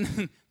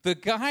 And the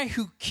guy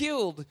who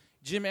killed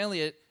Jim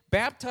Elliot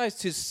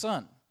baptized his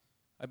son.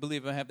 I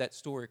believe I have that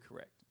story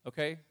correct,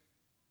 okay?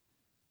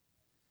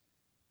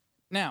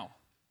 Now,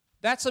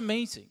 that's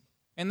amazing,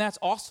 and that's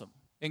awesome.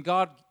 And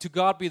to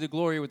God be the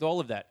glory with all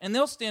of that. And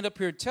they'll stand up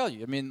here and tell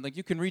you. I mean, like,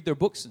 you can read their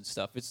books and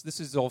stuff. This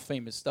is all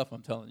famous stuff,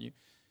 I'm telling you.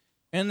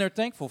 And they're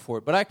thankful for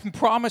it. But I can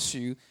promise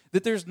you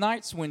that there's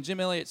nights when Jim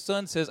Elliot's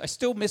son says, I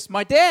still miss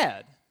my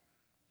dad.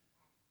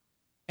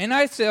 And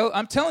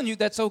I'm telling you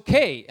that's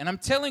okay. And I'm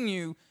telling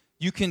you,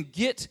 you can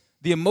get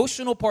the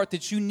emotional part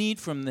that you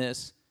need from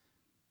this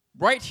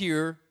right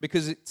here,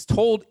 because it's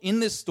told in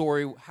this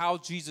story how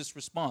Jesus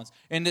responds.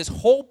 And this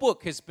whole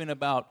book has been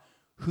about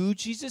who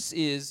Jesus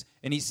is,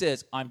 and he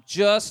says, I'm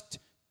just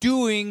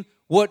doing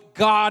what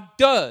God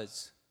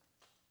does.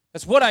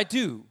 That's what I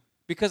do,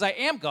 because I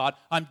am God.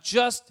 I'm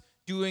just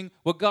doing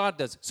what God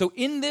does. So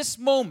in this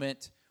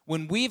moment,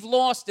 when we've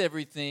lost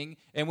everything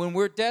and when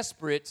we're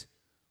desperate,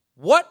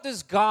 what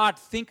does God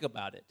think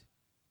about it?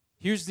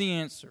 Here's the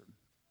answer.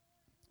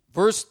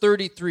 Verse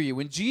 33,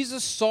 when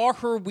Jesus saw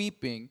her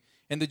weeping,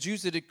 and the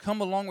Jews that had come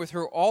along with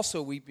her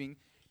also weeping,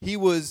 he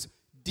was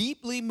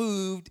deeply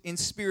moved in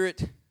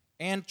spirit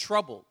and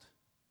troubled.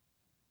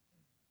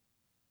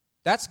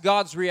 That's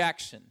God's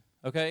reaction,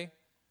 okay?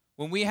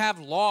 When we have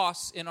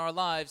loss in our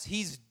lives,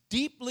 he's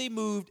deeply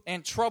moved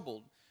and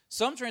troubled.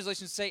 Some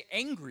translations say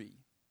angry.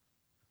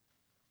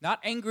 Not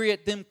angry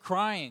at them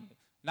crying,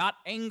 not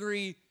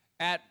angry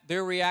at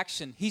their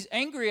reaction. He's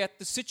angry at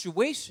the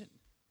situation.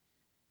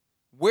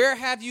 Where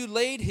have you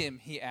laid him?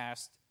 He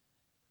asked.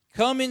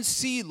 Come and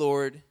see,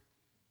 Lord,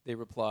 they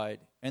replied.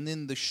 And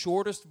then the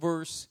shortest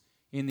verse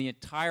in the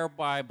entire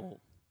Bible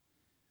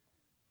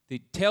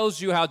that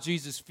tells you how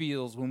Jesus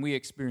feels when we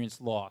experience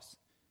loss.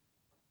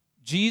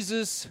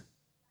 Jesus,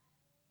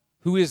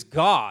 who is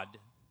God,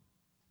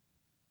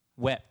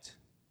 wept.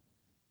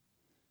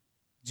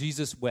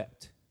 Jesus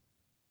wept.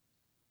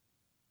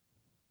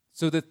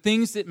 So the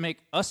things that make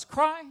us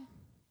cry,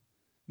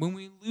 when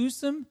we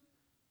lose them,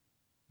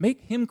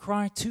 make him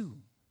cry too.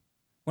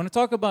 When I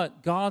talk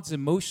about God's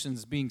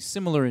emotions being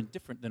similar and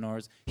different than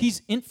ours,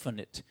 he's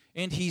infinite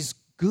and he's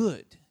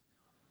good,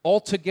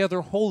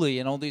 altogether holy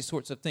and all these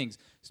sorts of things.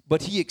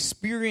 But he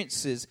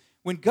experiences,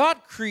 when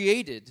God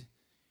created,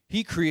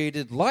 he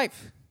created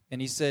life. And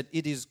he said,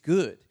 it is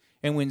good.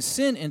 And when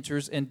sin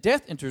enters and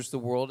death enters the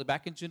world,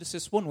 back in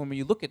Genesis 1, when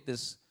you look at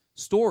this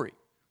story,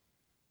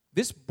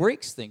 this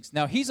breaks things.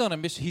 Now, he's on a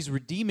mission. He's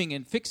redeeming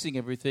and fixing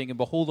everything. And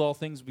behold, all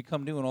things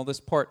become new, and all this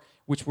part,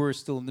 which we're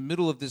still in the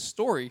middle of this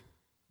story.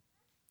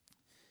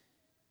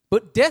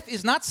 But death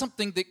is not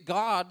something that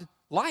God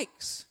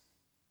likes.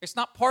 It's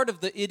not part of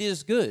the it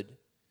is good.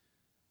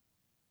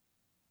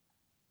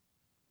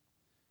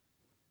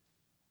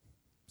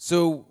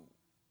 So,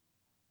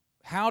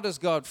 how does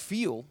God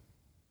feel?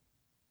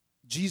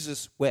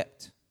 Jesus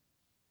wept.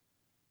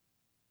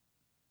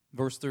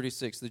 Verse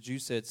 36, the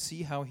Jews said,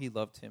 see how he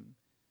loved him.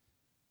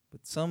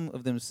 But some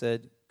of them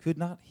said, could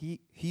not he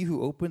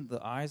who opened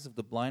the eyes of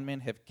the blind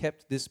man have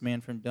kept this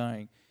man from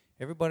dying?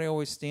 Everybody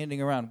always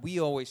standing around. We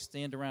always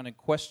stand around and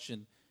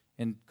question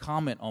and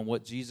comment on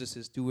what Jesus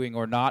is doing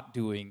or not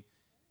doing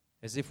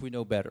as if we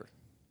know better.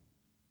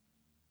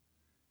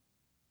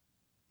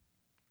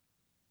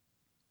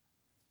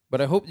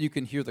 But I hope you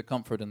can hear the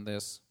comfort in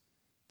this,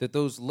 that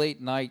those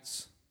late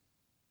nights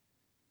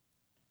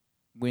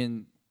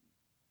when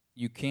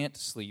you can't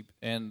sleep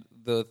and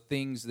the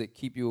things that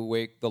keep you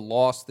awake, the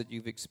loss that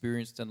you've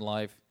experienced in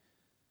life,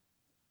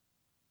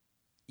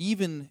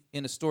 even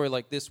in a story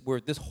like this where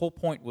this whole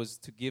point was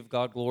to give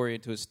God glory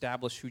and to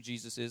establish who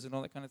Jesus is and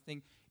all that kind of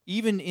thing,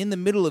 even in the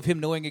middle of him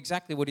knowing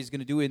exactly what he's going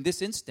to do in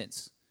this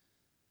instance,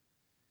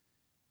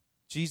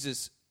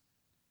 Jesus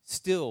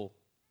still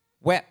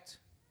wept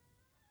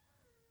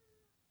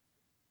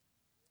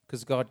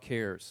because God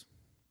cares.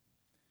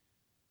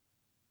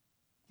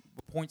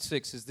 Point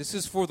 6 is this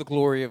is for the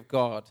glory of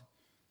God.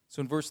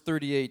 So in verse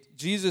 38,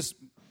 Jesus,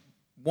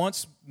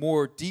 once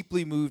more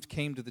deeply moved,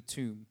 came to the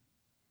tomb.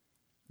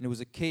 And it was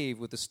a cave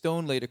with a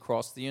stone laid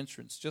across the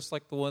entrance, just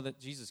like the one that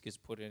Jesus gets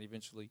put in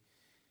eventually.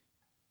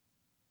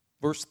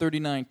 Verse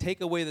 39,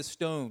 take away the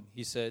stone,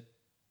 he said.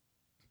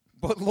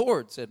 But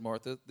Lord, said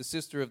Martha, the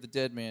sister of the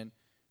dead man,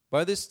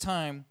 by this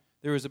time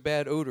there is a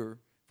bad odor,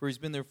 for he's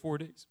been there 4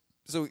 days.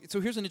 So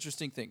here's an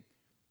interesting thing.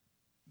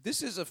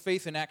 This is a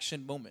faith in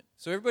action moment.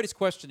 So everybody's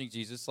questioning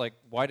Jesus, like,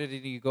 why did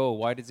he go?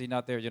 Why is he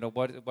not there?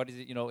 What is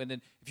it? And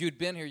then if you had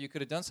been here, you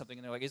could have done something.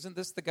 And they're like, isn't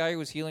this the guy who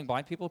was healing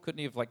blind people? Couldn't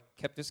he have,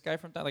 kept this guy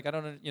from dying? I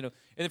don't know, And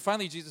then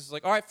finally Jesus is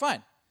like, all right,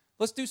 fine.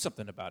 Let's do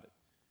something about it.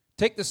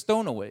 Take the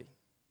stone away.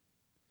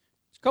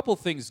 There's a couple of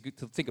things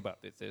to think about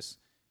with this.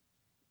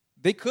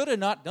 They could have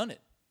not done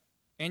it.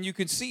 And you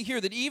can see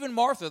here that even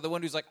Martha, the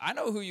one who's like, I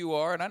know who you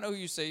are, and I know who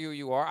you say who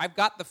you are. I've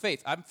got the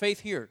faith. I'm faith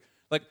here.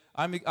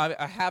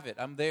 I have it.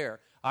 I'm there.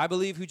 I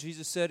believe who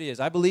Jesus said he is.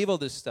 I believe all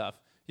this stuff.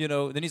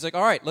 Then he's like,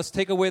 all right, let's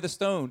take away the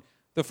stone.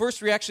 The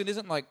first reaction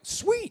isn't like,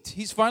 sweet,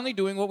 he's finally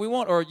doing what we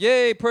want, or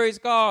yay, praise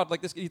God.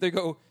 Like this, they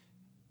go,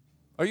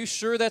 are you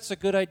sure that's a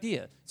good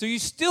idea? So you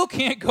still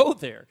can't go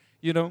there,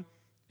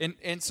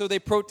 And so they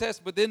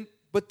protest, but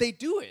they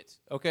do it,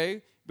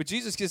 okay? But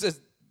Jesus says,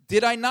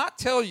 did I not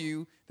tell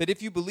you that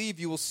if you believe,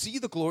 you will see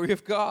the glory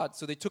of God?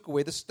 So they took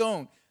away the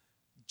stone.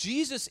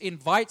 Jesus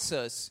invites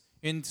us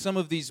in some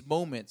of these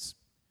moments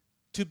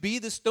to be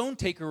the stone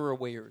taker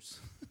awayers.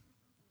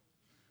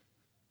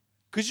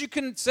 Because you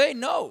can say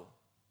no.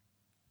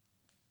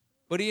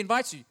 But he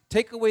invites you,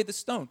 take away the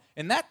stone.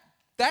 And that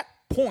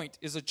point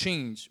is a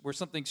change where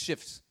something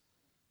shifts.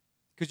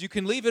 Because you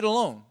can leave it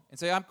alone and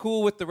say, I'm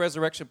cool with the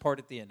resurrection part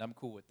at the end. I'm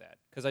cool with that.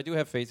 Because I do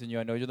have faith in you.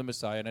 I know you're the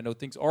Messiah. And I know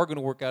things are going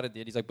to work out at the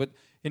end. He's like,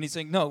 and he's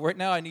saying, no, right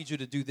now I need you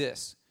to do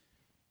this.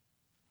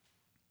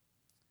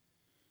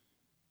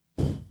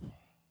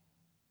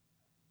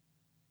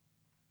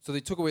 So they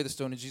took away the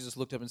stone, and Jesus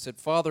looked up and said,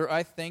 Father,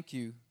 I thank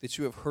you that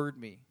you have heard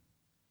me.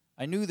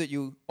 I knew that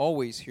you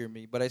always hear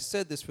me, but I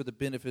said this for the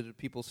benefit of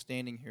people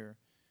standing here,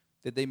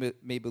 that they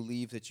may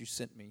believe that you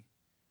sent me."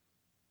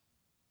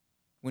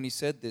 When he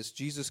said this,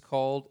 Jesus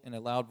called in a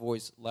loud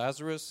voice,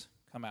 "Lazarus,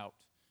 come out."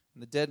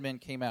 And the dead man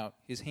came out,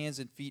 his hands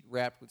and feet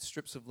wrapped with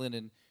strips of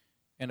linen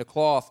and a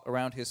cloth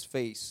around his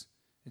face.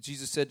 And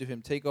Jesus said to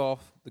him, "Take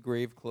off the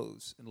grave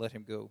clothes and let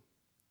him go."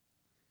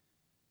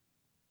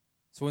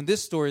 So in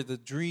this story, the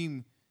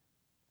dream,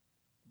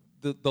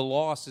 the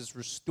loss is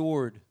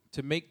restored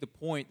to make the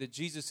point that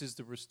Jesus is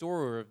the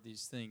restorer of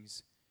these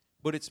things.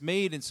 But it's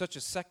made in such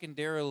a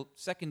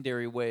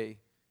secondary way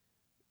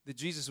that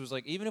Jesus was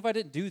like, even if I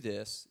didn't do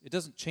this, it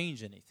doesn't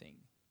change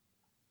anything.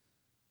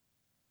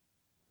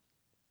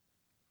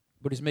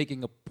 But he's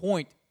making a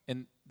point,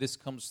 and this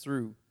comes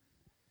through.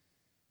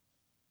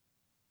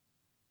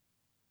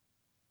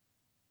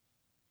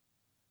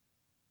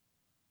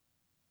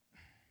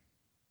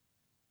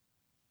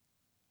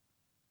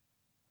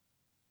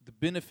 The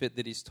benefit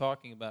that he's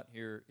talking about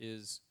here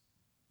is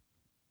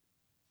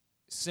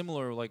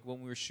similar, like when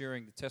we were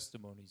sharing the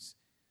testimonies.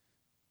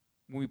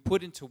 When we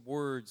put into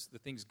words the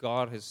things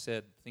God has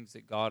said, the things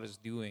that God is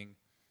doing,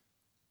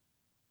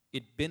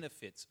 it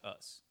benefits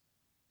us.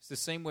 It's the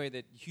same way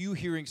that you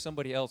hearing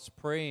somebody else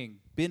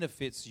praying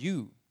benefits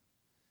you.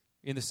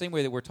 In the same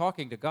way that we're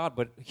talking to God,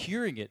 but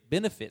hearing it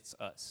benefits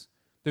us.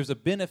 There's a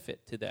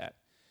benefit to that.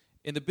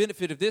 And the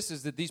benefit of this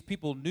is that these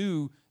people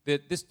knew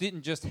that this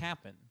didn't just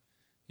happen.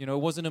 You know,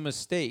 it wasn't a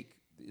mistake.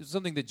 It was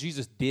something that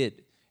Jesus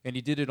did. And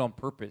he did it on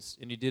purpose,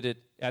 and he did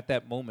it at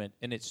that moment,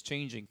 and it's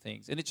changing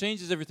things. And it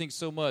changes everything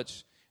so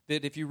much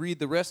that if you read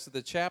the rest of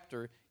the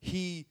chapter,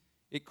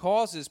 it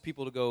causes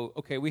people to go,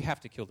 okay, we have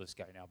to kill this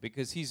guy now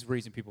because he's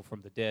raising people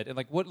from the dead. And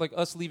like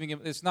us leaving him,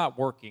 it's not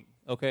working,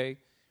 okay?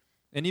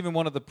 And even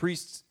one of the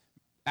priests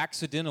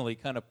accidentally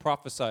kind of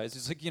prophesies.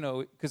 It's like, you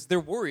know, because they're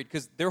worried,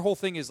 because their whole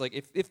thing is like,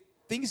 if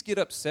things get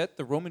upset,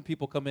 the Roman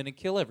people come in and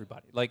kill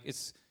everybody. Like,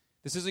 this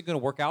isn't going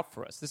to work out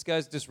for us. This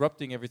guy's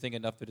disrupting everything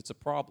enough that it's a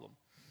problem.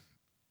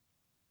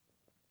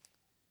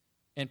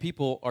 And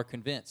people are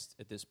convinced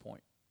at this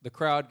point. The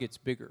crowd gets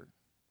bigger,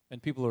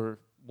 and people are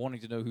wanting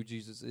to know who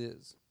Jesus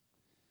is.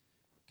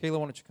 Kayla,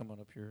 why don't you come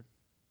on up here?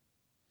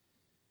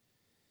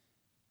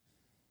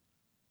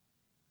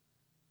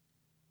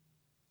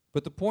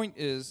 But the point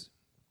is,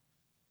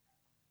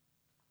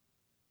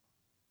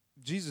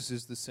 Jesus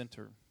is the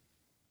center.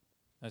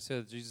 I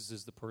said Jesus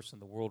is the person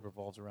the world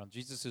revolves around.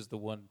 Jesus is the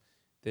one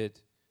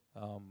that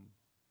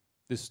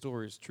this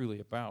story is truly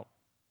about.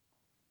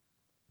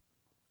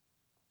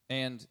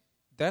 And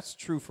that's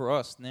true for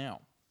us now.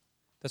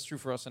 That's true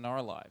for us in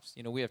our lives.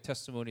 You know, we have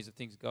testimonies of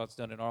things God's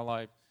done in our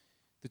life.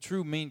 The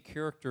true main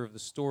character of the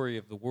story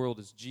of the world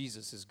is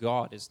Jesus, is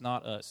God, is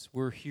not us.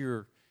 We're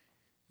here,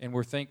 and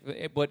we're thankful.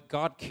 But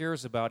God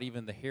cares about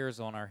even the hairs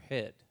on our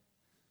head.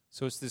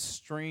 So it's this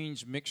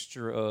strange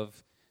mixture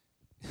of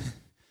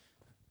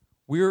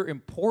we're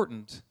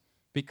important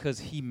because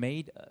he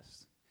made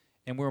us,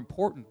 and we're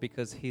important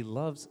because he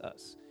loves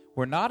us.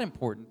 We're not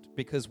important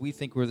because we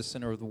think we're the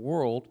center of the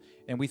world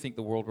and we think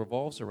the world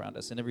revolves around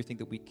us, and everything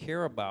that we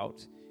care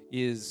about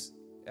is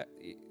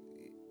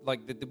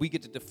like that we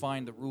get to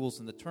define the rules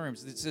and the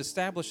terms. It's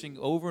establishing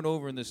over and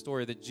over in this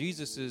story that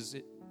Jesus is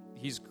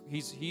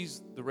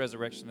he's the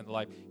resurrection and the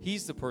life.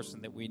 He's the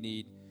person that we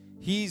need.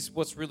 He's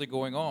what's really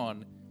going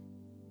on.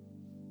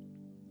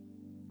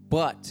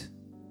 But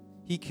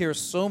he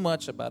cares so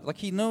much about it. Like,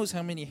 he knows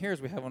how many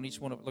hairs we have on each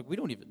one of. Like, we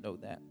don't even know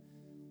that.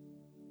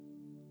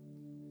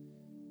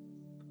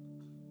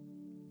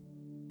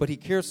 But he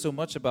cares so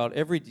much about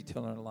every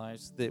detail in our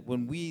lives that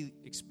when we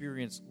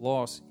experience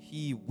loss,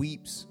 he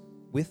weeps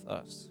with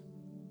us.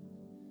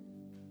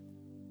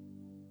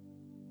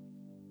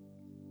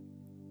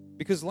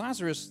 Because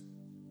Lazarus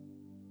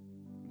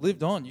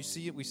lived on. You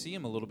see it. We see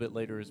him a little bit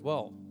later as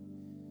well.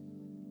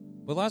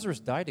 But Lazarus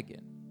died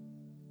again.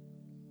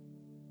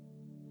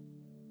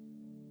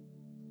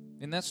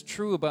 And that's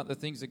true about the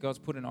things that God's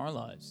put in our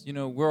lives. You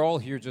know, we're all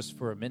here just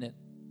for a minute,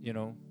 you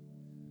know.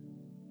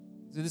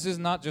 This is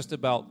not just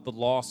about the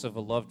loss of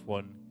a loved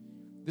one.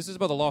 This is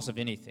about the loss of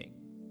anything.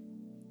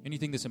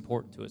 Anything that's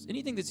important to us.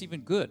 Anything that's even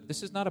good.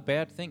 This is not a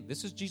bad thing.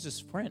 This is Jesus'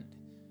 friend,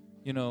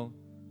 you know.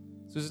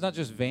 So this is not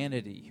just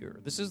vanity here.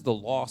 This is the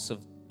loss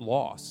of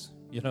loss,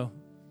 you know.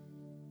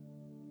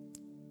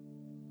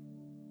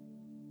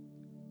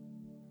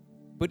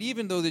 But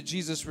even though that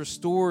Jesus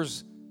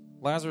restores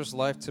Lazarus'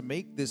 life, to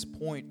make this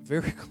point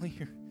very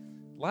clear,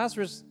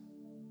 Lazarus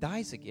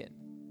dies again.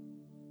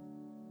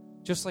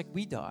 Just like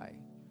we die.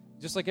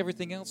 Just like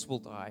everything else will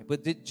die.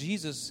 But that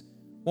Jesus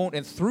won't.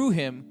 And through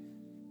him,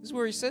 this is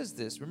where he says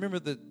this. Remember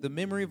the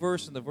memory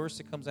verse and the verse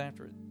that comes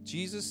after it.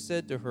 Jesus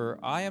said to her,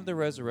 I am the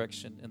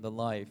resurrection and the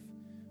life.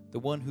 The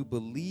one who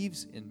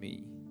believes in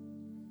me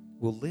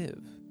will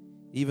live,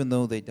 even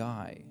though they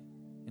die.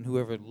 And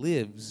whoever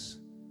lives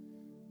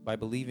by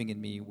believing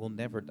in me will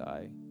never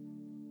die.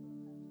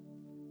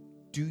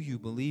 Do you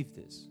believe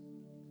this?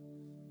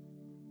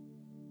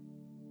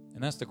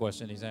 And that's the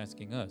question he's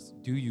asking us.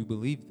 Do you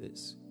believe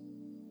this?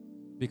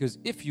 Because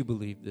if you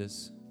believe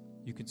this,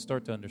 you can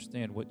start to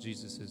understand what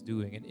Jesus is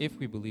doing. And if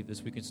we believe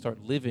this, we can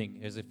start living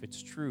as if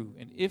it's true.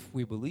 And if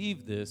we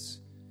believe this,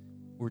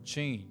 we're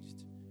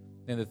changed.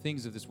 And the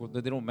things of this world,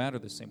 they don't matter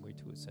the same way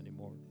to us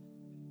anymore.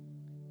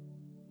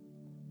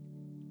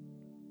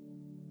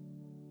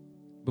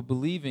 But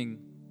believing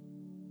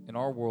in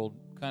our world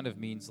kind of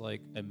means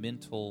like a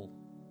mental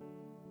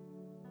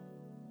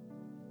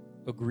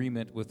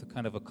agreement with a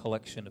kind of a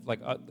collection of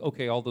like,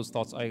 okay, all those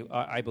thoughts,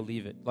 I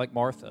believe it. Like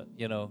Martha,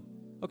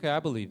 okay, I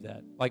believe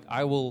that. Like,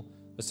 I will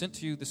assent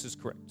to you, this is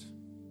correct.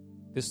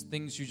 This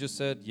things you just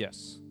said,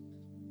 yes.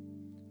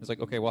 It's like,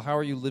 okay, well, how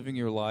are you living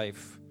your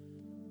life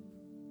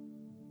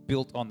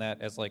built on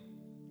that as like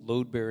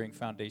load-bearing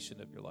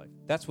foundation of your life?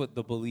 That's what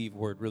the believe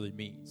word really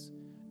means.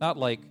 Not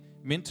like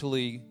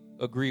mentally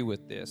agree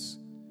with this.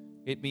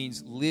 It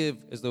means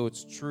live as though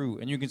it's true.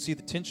 And you can see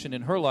the tension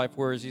in her life,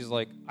 whereas he's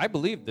like, I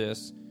believe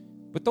this,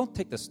 but don't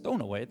take the stone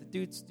away. The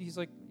dude's, he's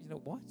like,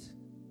 what?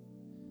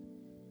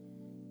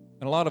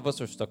 And a lot of us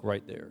are stuck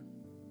right there.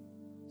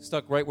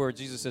 Stuck right where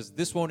Jesus says,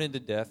 this won't end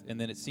in death, and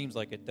then it seems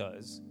like it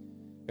does.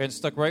 And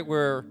stuck right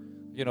where,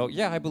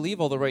 I believe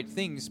all the right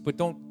things, but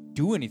don't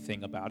do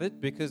anything about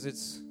it because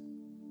it's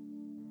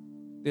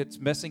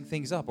messing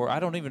things up, or I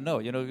don't even know,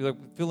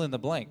 like fill in the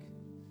blank.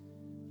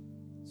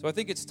 So I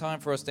think it's time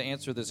for us to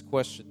answer this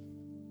question.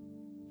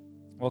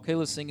 While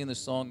Kayla's singing this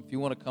song, if you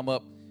want to come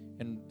up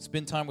and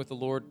spend time with the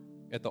Lord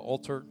at the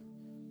altar,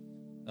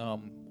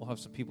 we'll have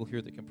some people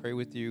here that can pray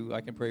with you.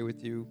 I can pray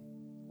with you,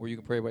 or you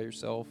can pray by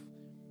yourself,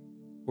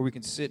 or we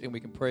can sit and we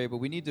can pray. But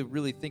we need to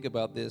really think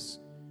about this.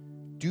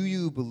 Do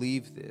you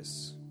believe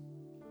this?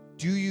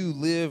 Do you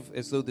live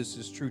as though this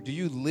is true? Do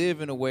you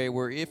live in a way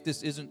where if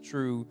this isn't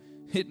true,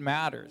 it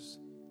matters?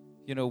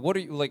 What are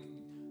you like?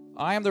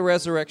 I am the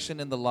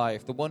resurrection and the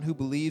life. The one who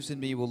believes in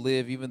me will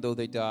live even though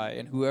they die.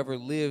 And whoever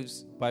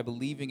lives by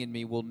believing in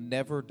me will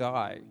never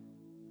die.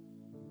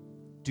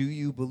 Do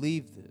you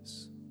believe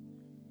this?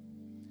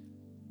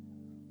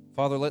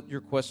 Father, let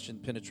your question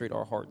penetrate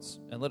our hearts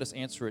and let us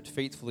answer it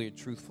faithfully and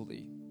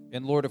truthfully.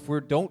 And Lord, if we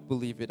don't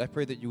believe it, I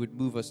pray that you would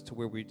move us to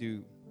where we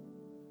do.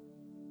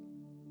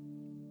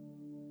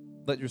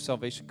 Let your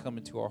salvation come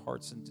into our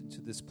hearts and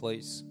into this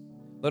place.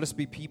 Let us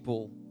be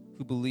people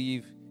who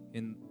believe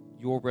in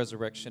your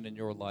resurrection and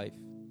your life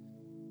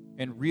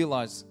and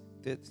realize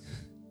that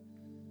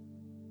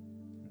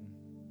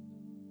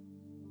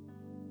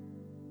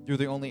you're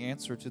the only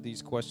answer to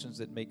these questions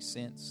that make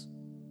sense.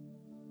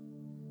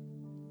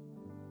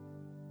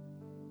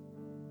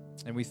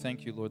 And we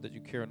thank you, Lord, that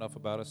you care enough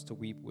about us to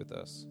weep with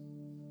us.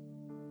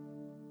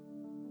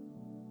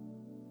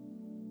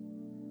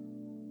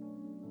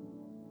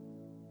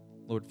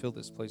 Lord, fill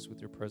this place with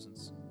your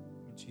presence.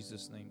 In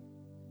Jesus' name,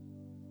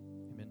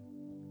 amen.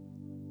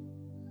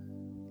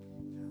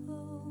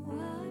 Oh,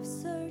 I've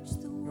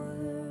searched the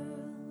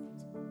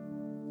world,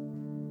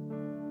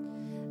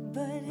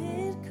 but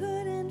it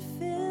couldn't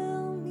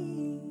fill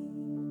me.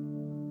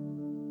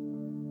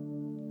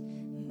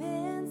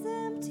 Man's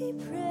empty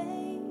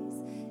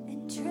praise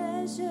and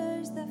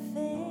treasures that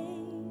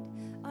fade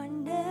are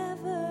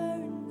never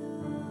enough.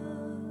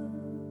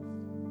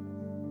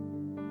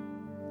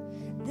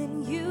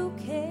 Then you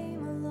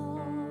came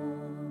along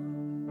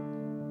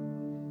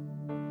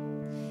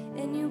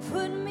and you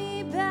put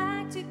me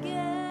back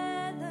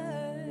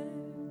together,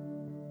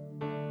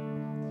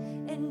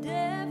 and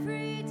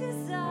every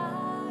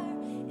desire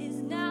is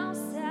now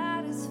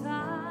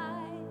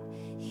satisfied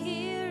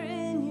here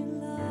in your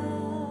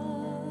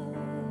love.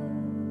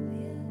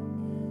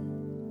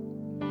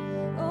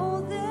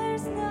 Oh,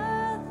 there's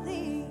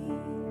nothing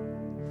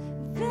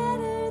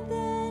better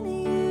than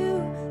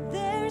you.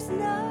 There's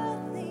nothing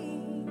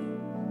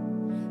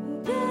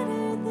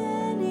better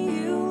than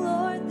you,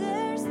 Lord.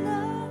 There's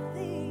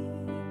nothing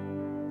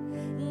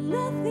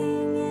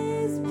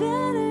is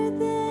better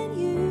than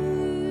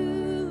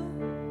you.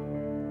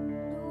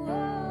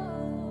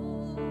 Oh,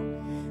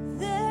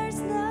 there's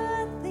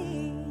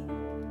nothing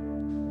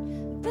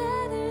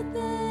better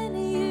than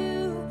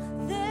you.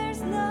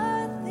 There's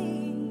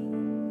nothing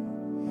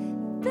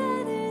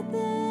better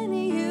than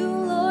you,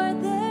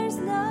 Lord. There's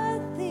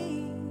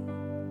nothing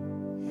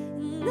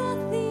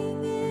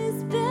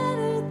is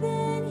better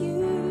than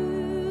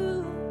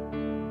you.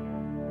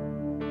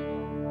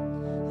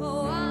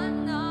 Oh,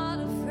 I'm not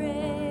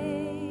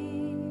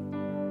afraid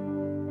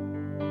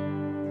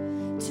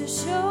to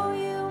show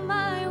you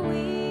my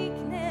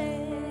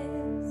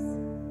weakness,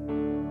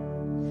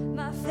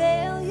 my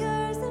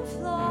failures and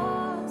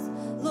flaws.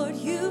 Lord,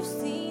 you've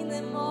seen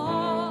them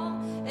all,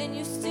 and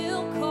you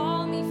still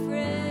call me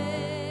friend.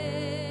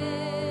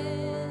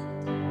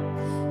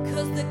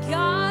 'Cause the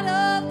God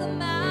of the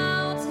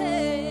mountain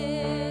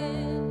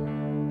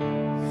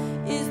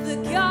is the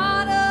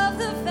God of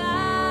the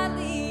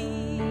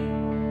valley,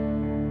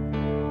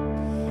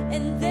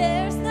 and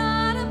there's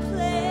not a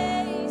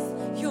place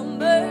your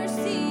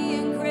mercy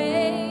and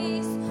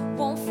grace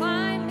won't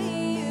find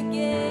me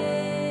again.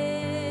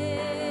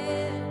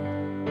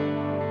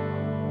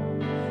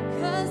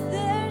 'Cause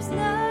there's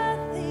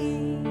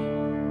nothing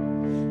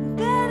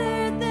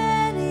better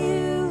than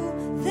you.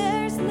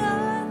 There's nothing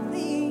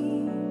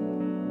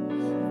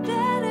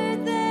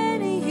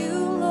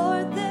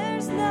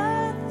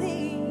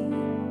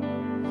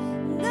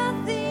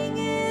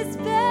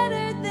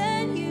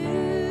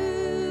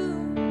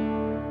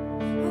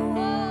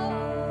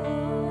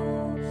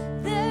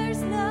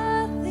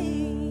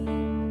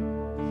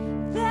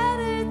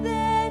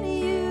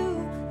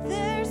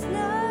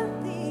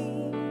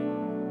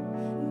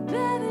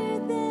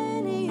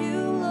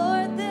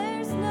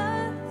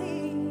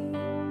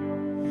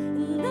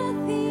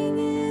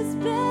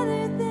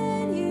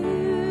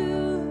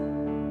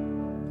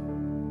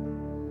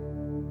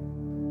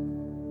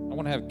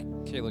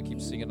Taylor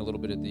keeps singing a little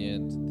bit at the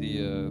end.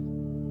 You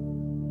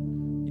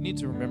need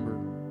to remember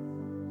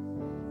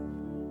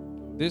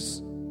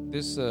this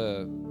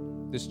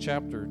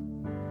chapter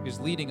is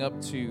leading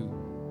up to,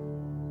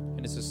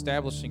 and it's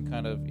establishing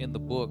kind of in the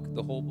book,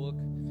 the whole book,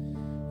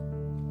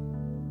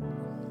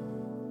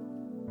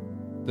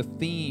 the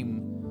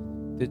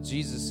theme that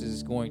Jesus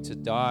is going to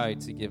die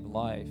to give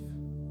life.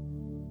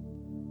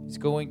 He's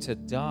going to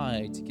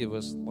die to give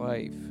us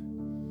life.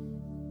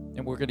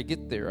 And we're going to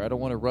get there. I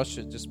don't want to rush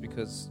it just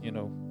because,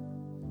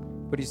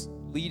 but he's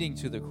leading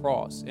to the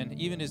cross. And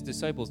even his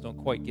disciples don't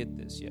quite get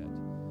this yet.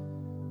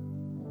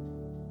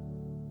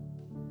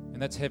 And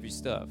that's heavy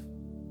stuff.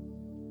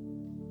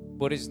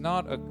 But he's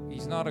not a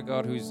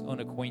God who's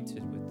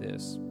unacquainted with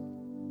this.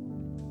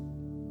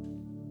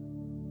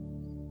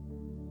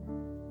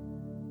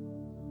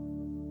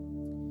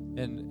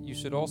 And you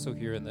should also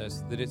hear in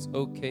this that it's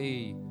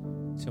okay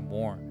to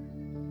mourn.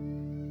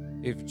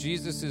 If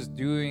Jesus is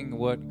doing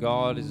what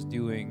God is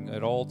doing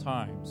at all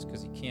times,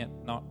 because he can't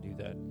not do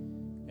that,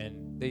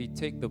 and they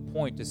take the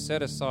point to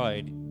set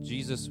aside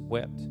Jesus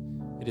wept,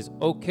 it is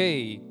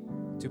okay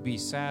to be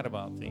sad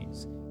about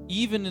things,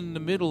 even in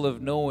the middle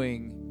of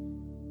knowing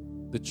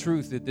the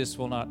truth that this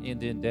will not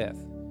end in death.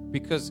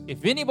 Because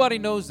if anybody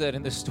knows that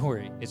in this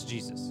story, it's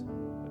Jesus.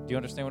 Do you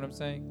understand what I'm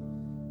saying?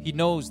 He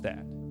knows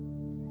that.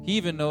 He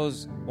even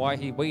knows why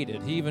he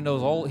waited. He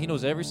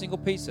knows every single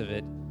piece of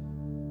it,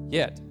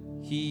 yet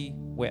he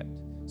wept.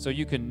 So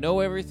you can know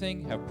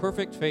everything, have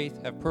perfect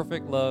faith, have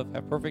perfect love,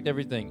 have perfect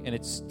everything, and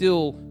it's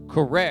still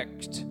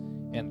correct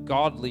and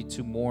godly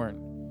to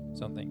mourn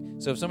something.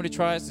 So if somebody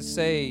tries to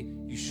say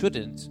you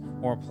shouldn't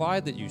or imply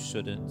that you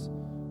shouldn't,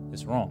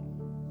 it's wrong.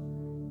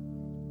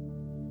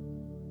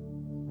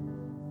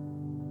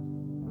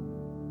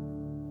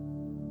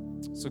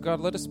 So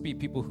God, let us be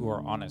people who are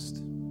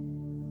honest,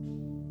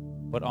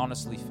 but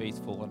honestly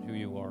faithful in who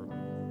you are.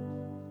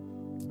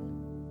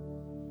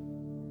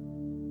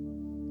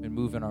 And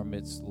move in our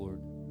midst,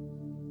 Lord.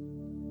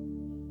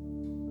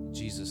 In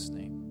Jesus'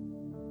 name,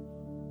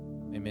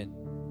 amen.